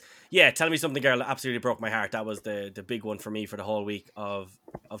these mares. Yeah, Tell Me Something girl absolutely broke my heart. That was the big one for me for the whole week of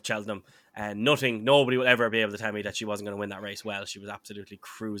Cheltenham. And nobody will ever be able to tell me that she wasn't going to win that race well. She was absolutely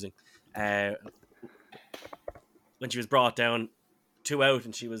cruising. When she was brought down 2 out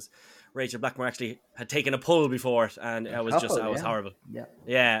and she was Rachel Blackmore actually had taken a pull before it, and it was was horrible.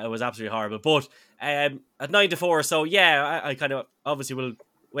 Yeah, it was absolutely horrible. But at 9-4, so yeah, I kind of obviously will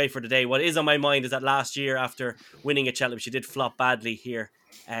wait for the day. What is on my mind is that last year, after winning at Cheltenham, she did flop badly here,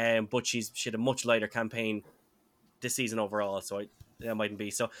 but she had a much lighter campaign this season overall, so that mightn't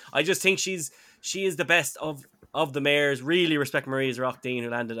be. So I just think she is the best of the mares. Really respect Marie's Rock Dean, who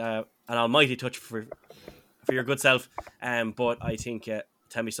landed an almighty touch for your good self. But I think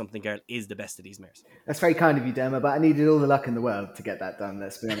Tell Me Something Girl is the best of these mares. That's very kind of you, Derma, but I needed all the luck in the world to get that done,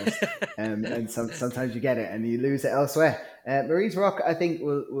 let's be honest. And sometimes you get it and you lose it elsewhere. Marie's Rock, I think,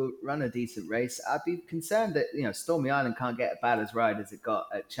 will run a decent race. I'd be concerned that, Stormy Island can't get a bad as ride as it got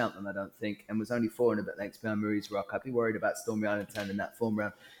at Cheltenham, I don't think, and was only 4 and a bit lengths behind Marie's Rock. I'd be worried about Stormy Island turning that form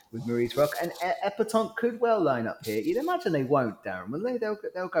round with Marie's Rock. And Epatante could well line up here. You'd imagine they won't, Darren, will they?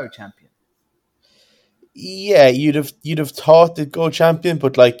 They'll go champion. Yeah, you'd have thought they'd go champion,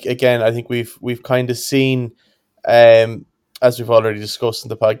 but again, I think we've kind of seen, as we've already discussed in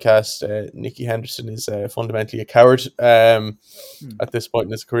the podcast, Nicky Henderson is fundamentally a coward at this point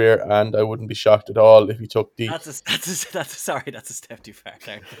in his career, and I wouldn't be shocked at all if he took the. That's a step too far,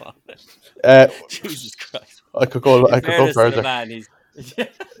 Clark. Jesus Christ! I could go further. I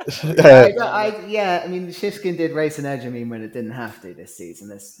mean, Shifkin did race an edge. I mean, when it didn't have to this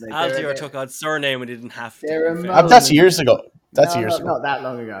season. Altior took on surname when it didn't have to. That's years ago. Not that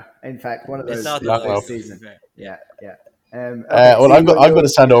long ago. In fact, one of those seasons. Yeah. Well, I'm going to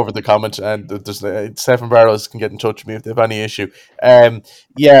send over the comment, and Stephen Barrows can get in touch with me if they have any issue. I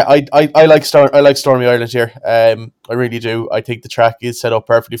like Stormy Island here. I really do. I think the track is set up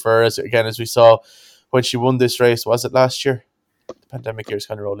perfectly for her. As we saw when she won this race, was it last year? The pandemic years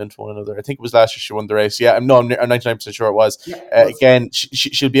kind of rolled into one another. I think it was last year she won the race. Yeah, I'm 99% sure it was. Yeah, again,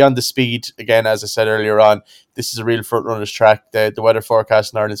 she'll be on the speed again, as I said earlier on. This is a real front runner's track. The weather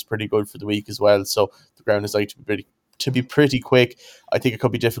forecast in Ireland is pretty good for the week as well, so the ground is likely to be pretty quick. I think it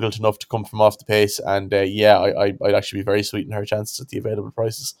could be difficult enough to come from off the pace, and I'd actually be very sweet in her chances at the available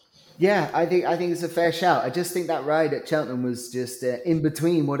prices. Yeah, I think it's a fair shout. I just think that ride at Cheltenham was just in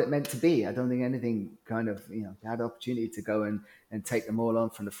between what it meant to be. I don't think anything kind of, had the opportunity to go and take them all on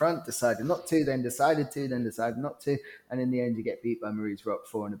from the front, decided not to, then decided to, then decided not to. And in the end, you get beat by Marie's Rock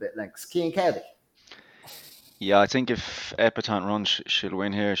 4 and a bit lengths. Cian Kelly. Yeah, I think if Epatante runs, she'll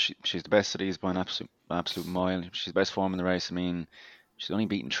win here. She's the best of these by an absolute mile. She's the best form in the race. I mean, she's only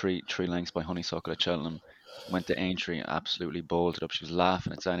beaten three lengths by Honeysuckle at Cheltenham. Went to Aintree, absolutely bolted up. She was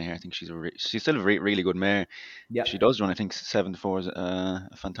laughing at Zanny here. I think she's still a really good mare. Yeah, she does run. I think 7-4 is a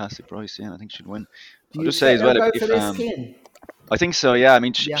fantastic price. Yeah, I think she'd win. I'll just say as well, I think so. Yeah, I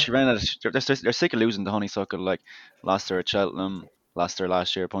mean, she ran at. They're sick of losing to Honeysuckle. Like lost her at Cheltenham, lost her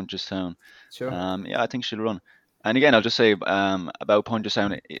last year at Punchestown. Sure. I think she'll run. And again, I'll just say about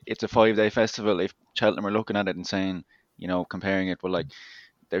Punchestown, it's a 5-day festival. If Cheltenham are looking at it and saying, comparing it, but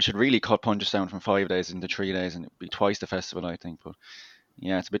they should really cut Punchestown from 5 days into 3 days, and it'd be twice the festival, I think. But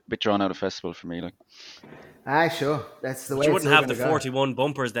yeah, it's a bit drawn out of festival for me. Sure, that's the way. You wouldn't have the 41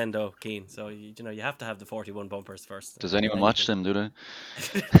 bumpers then, though, Keane. So you have to have the 41 bumpers first. Does anyone watch them? Do they?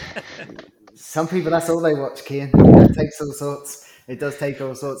 Some people, that's all they watch, Keane. It takes all sorts. It does take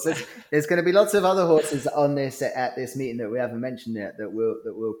all sorts. There's going to be lots of other horses on this at this meeting that we haven't mentioned yet that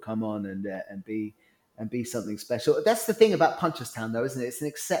will come on and be something special. That's the thing about Punchestown, though, isn't it? It's an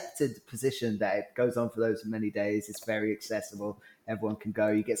accepted position that it goes on for those many days. It's very accessible. Everyone can go.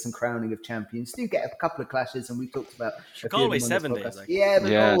 You get some crowning of champions. You get a couple of clashes, and we talked about Galway's 7 days.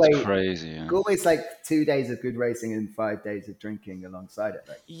 Galway, it's crazy. Yeah. Galway's 2 days of good racing and 5 days of drinking alongside it.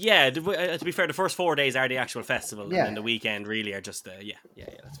 Right? Yeah, to be fair, the first 4 days are the actual festival, and then the weekend really are just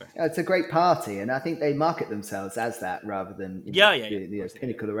that's fair. It's a great party, and I think they market themselves as that rather than the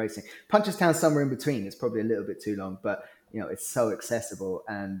pinnacle of racing. Punchestown's somewhere in between. It's probably a little bit too long, but it's so accessible,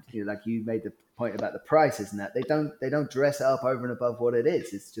 and like you made the point about the prices and that they don't dress it up over and above what it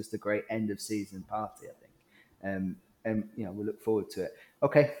is. It's just a great end of season party, I think, and we look forward to it.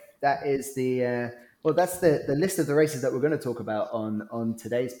 Okay, that is that's the list of the races that we're going to talk about on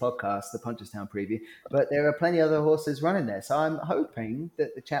today's podcast, the Punchestown preview. But there are plenty of other horses running there, so I'm hoping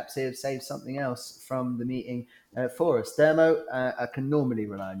that the chaps here have saved something else from the meeting for us. Dermo, I can normally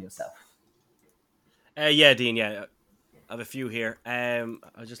rely on yourself. Dean, I have a few here. I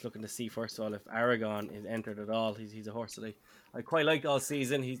was just looking to see first of all if Aragon is entered at all. He's a horse that I quite liked all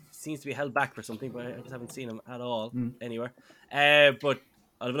season. He seems to be held back for something, but I just haven't seen him at all anywhere. But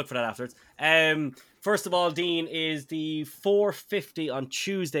I'll have a look for that afterwards. First of all, Dean, is the 450 on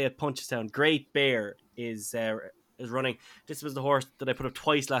Tuesday at Punchestown. Great Bear is running. This was the horse that I put up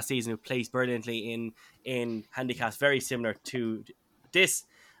twice last season, who placed brilliantly in handicaps very similar to this.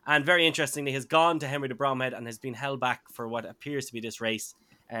 And very interestingly, has gone to Henry de Bromhead and has been held back for what appears to be this race.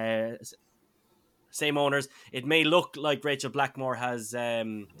 Same owners. It may look like Rachel Blackmore has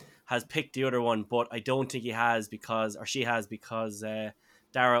picked the other one, but I don't think he has because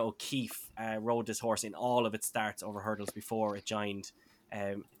Dara O'Keefe rode this horse in all of its starts over hurdles before it joined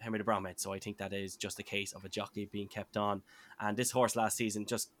Henry de Bromhead. So I think that is just a case of a jockey being kept on. And this horse last season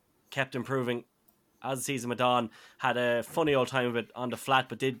just kept improving as the season went on. Had a funny old time of it on the flat,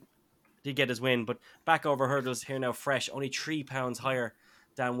 but did get his win. But back over hurdles here now fresh, only £3 higher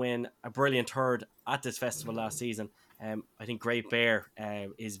than when a brilliant third at this festival last season. I think Great Bear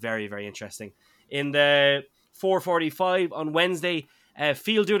is very, very interesting. In the 4:45 on Wednesday,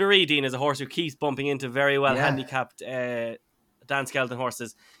 Field Duderie, Dean, is a horse who keeps bumping into very well handicapped Dan Skelton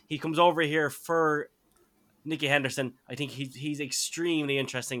horses. He comes over here for Nicky Henderson. I think he's extremely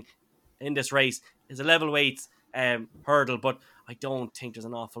interesting in this race. It's a level weight hurdle, but I don't think there's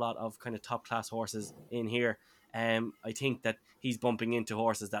an awful lot of kind of top class horses in here. I think that he's bumping into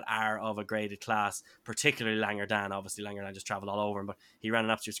horses that are of a graded class, particularly Langer Dan. Obviously, Langer Dan just travelled all over him, but he ran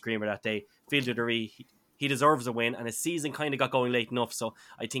an absolute screamer that day. Field Duderie, he deserves a win, and his season kind of got going late enough, so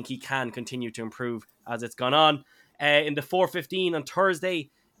I think he can continue to improve as it's gone on. In the 4:15 on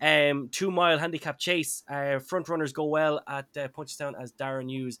Thursday, 2 mile handicap chase. Front runners go well at Punchestown, as Darren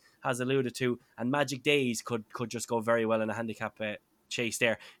Hughes has alluded to, and Magic Days could just go very well in a handicap chase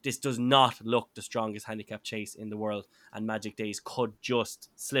there. This does not look the strongest handicap chase in the world, and Magic Days could just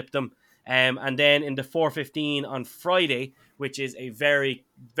slip them. And then in the 4:15 on Friday, which is a very,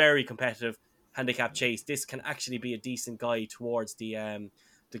 very competitive handicap chase, this can actually be a decent guide towards the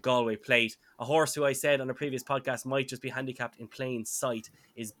Galway Plate. A horse who I said on a previous podcast might just be handicapped in plain sight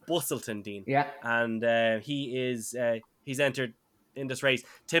is Busselton, Dean. Yeah. And he's entered in this race.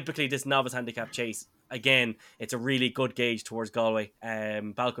 Typically, this novice handicap chase, again, it's a really good gauge towards Galway.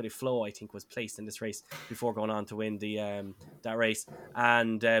 Balco de Flo, I think, was placed in this race before going on to win that race.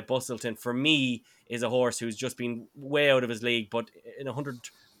 And Busselton, for me, is a horse who's just been way out of his league, but in 100...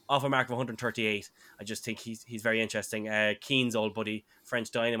 off a mark of 138. I just think he's very interesting. Keane's old buddy, French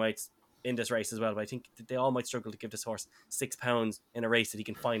Dynamite's in this race as well, but I think they all might struggle to give this horse £6 in a race that he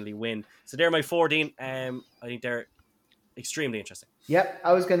can finally win. So they're my 14. I think they're extremely interesting. Yep,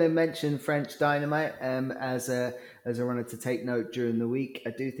 I was going to mention French Dynamite as a runner to take note during the week. I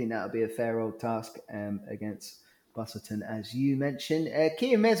do think that'll be a fair old task against Busselton, as you mentioned.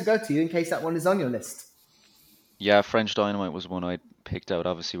 Cian, may as well go to you in case that one is on your list. Yeah, French Dynamite was one I picked out.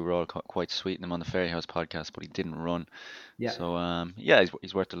 Obviously, we were all quite sweeting him on the Fairyhouse podcast, but he didn't run. Yeah. So,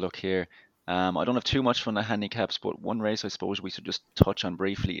 he's worth a look here. I don't have too much from the handicaps, but one race I suppose we should just touch on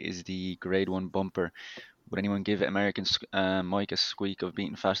briefly is the Grade 1 bumper. Would anyone give American Mike a squeak of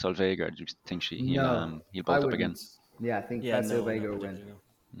beating Facile Vega, or do you think he'll bolt up again? Yeah, I think Facile Vega will win.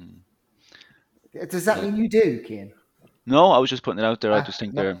 No. Does that mean you do, Cian? No, I was just putting it out there. I just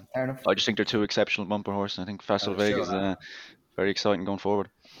think fair enough. they're two exceptional bumper horses. I think Facile Vega is very exciting going forward.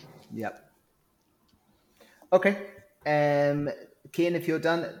 Yep. Okay. Cian, if you're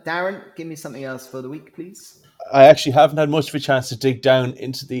done, Darren, give me something else for the week, please. I actually haven't had much of a chance to dig down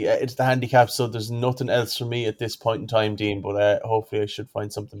into the handicap, so there's nothing else for me at this point in time, Dean. But hopefully, I should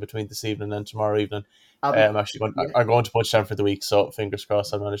find something between this evening and tomorrow evening. I'm actually going to Punchestown for the week, so fingers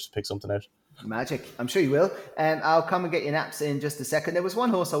crossed I'll manage to pick something out. Magic. I'm sure you will. I'll come and get your naps in just a second. There was one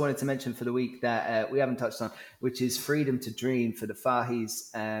horse I wanted to mention for the week that we haven't touched on, which is Freedom to Dream for the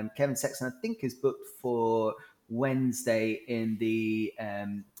Fahis. Kevin Sexton, I think, is booked for Wednesday in the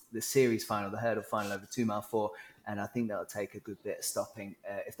series final, the hurdle final over 2 mile 4. And I think that'll take a good bit of stopping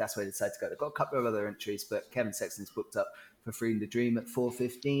if that's where they decide to go. They've got a couple of other entries, but Kevin Sexton's booked up for Freedom to Dream at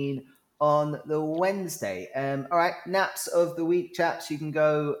 4:15 on the Wednesday. All right, naps of the week, chaps. You can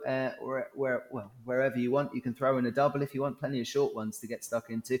go wherever you want. You can throw in a double if you want. Plenty of short ones to get stuck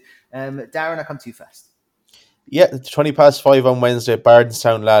into. Darren, I come to you first. Yeah, it's 5:20 on Wednesday at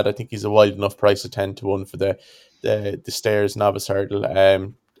Bardenstown Lad. I think he's a wide enough price of 10-1 for the Stairs novice hurdle.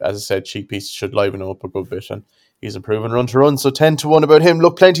 As I said, cheap pieces should liven him up a good bit, and he's improving run to run. So 10-1 about him.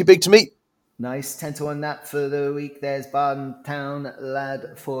 Look plenty big to me. Nice 10-1 nap for the week. There's Bardenstown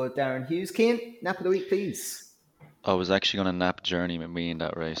Lad for Darren Hughes. Cian, nap of the week, please. I was actually going to nap Journey with me in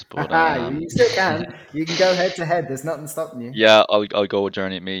that race, but you still can. You can go head to head. There's nothing stopping you. Yeah, I'll go with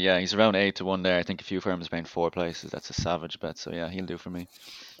Journey at me. Yeah, he's around 8-1 there. I think a few firms paying 4 places. That's a savage bet. So yeah, he'll do for me.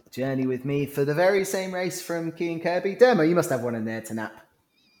 Journey with me for the very same race from Cian Kirby. Dermo, you must have one in there to nap.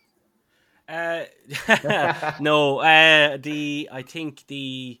 No,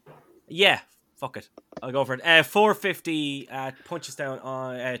 fuck it. I'll go for it. 4:50 at Punchestown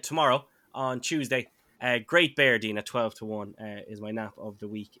on tomorrow on Tuesday. Great Bear, Dean, at 12-1 is my nap of the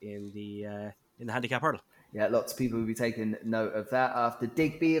week in the handicap hurdle. Yeah, lots of people will be taking note of that after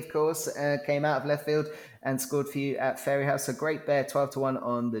Digby, of course, came out of left field and scored for you at Fairyhouse. So Great Bear, 12-1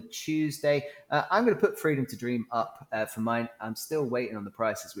 on the Tuesday. I'm going to put Freedom to Dream up for mine. I'm still waiting on the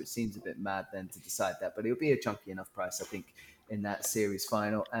prices, which seems a bit mad then to decide that. But it'll be a chunky enough price, I think, in that series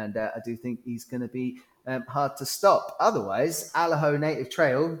final. And I do think he's going to be hard to stop. Otherwise, Allaho Native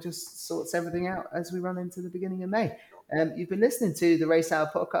Trail just sorts everything out as we run into the beginning of May. You've been listening to the Race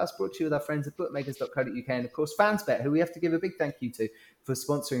Hour podcast, brought to you with our friends at bookmakers.co.uk and, of course, FansBet, who we have to give a big thank you to for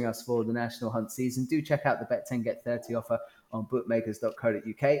sponsoring us for the National Hunt season. Do check out the Bet 10 Get 30 offer on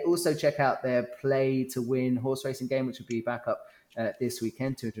bookmakers.co.uk. Also check out their Play to Win horse racing game, which will be back up this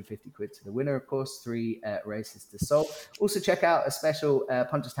weekend, 250 quid to the winner, of course, 3 races to solve. Also check out a special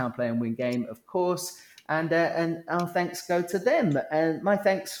Punchestown Play and Win game, of course. And our thanks go to them. And my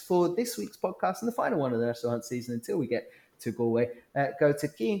thanks for this week's podcast and the final one of the National Hunt season until we get to Galway go to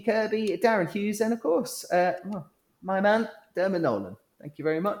Cian Kirby, Darren Hughes, and of course, my man, Dermot Nolan. Thank you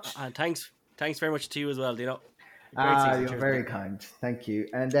very much. And thanks very much to you as well, Dino. You're very kind. Thank you.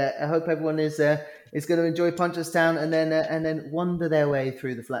 And I hope everyone is going to enjoy Punchestown and then wander their way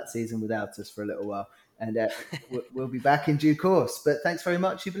through the flat season without us for a little while. And we'll be back in due course. But thanks very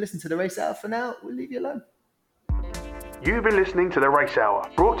much. You've been listening to The Race Hour. For now, we'll leave you alone. You've been listening to The Race Hour,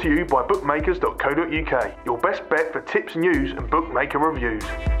 brought to you by bookmakers.co.uk, your best bet for tips, news and bookmaker reviews.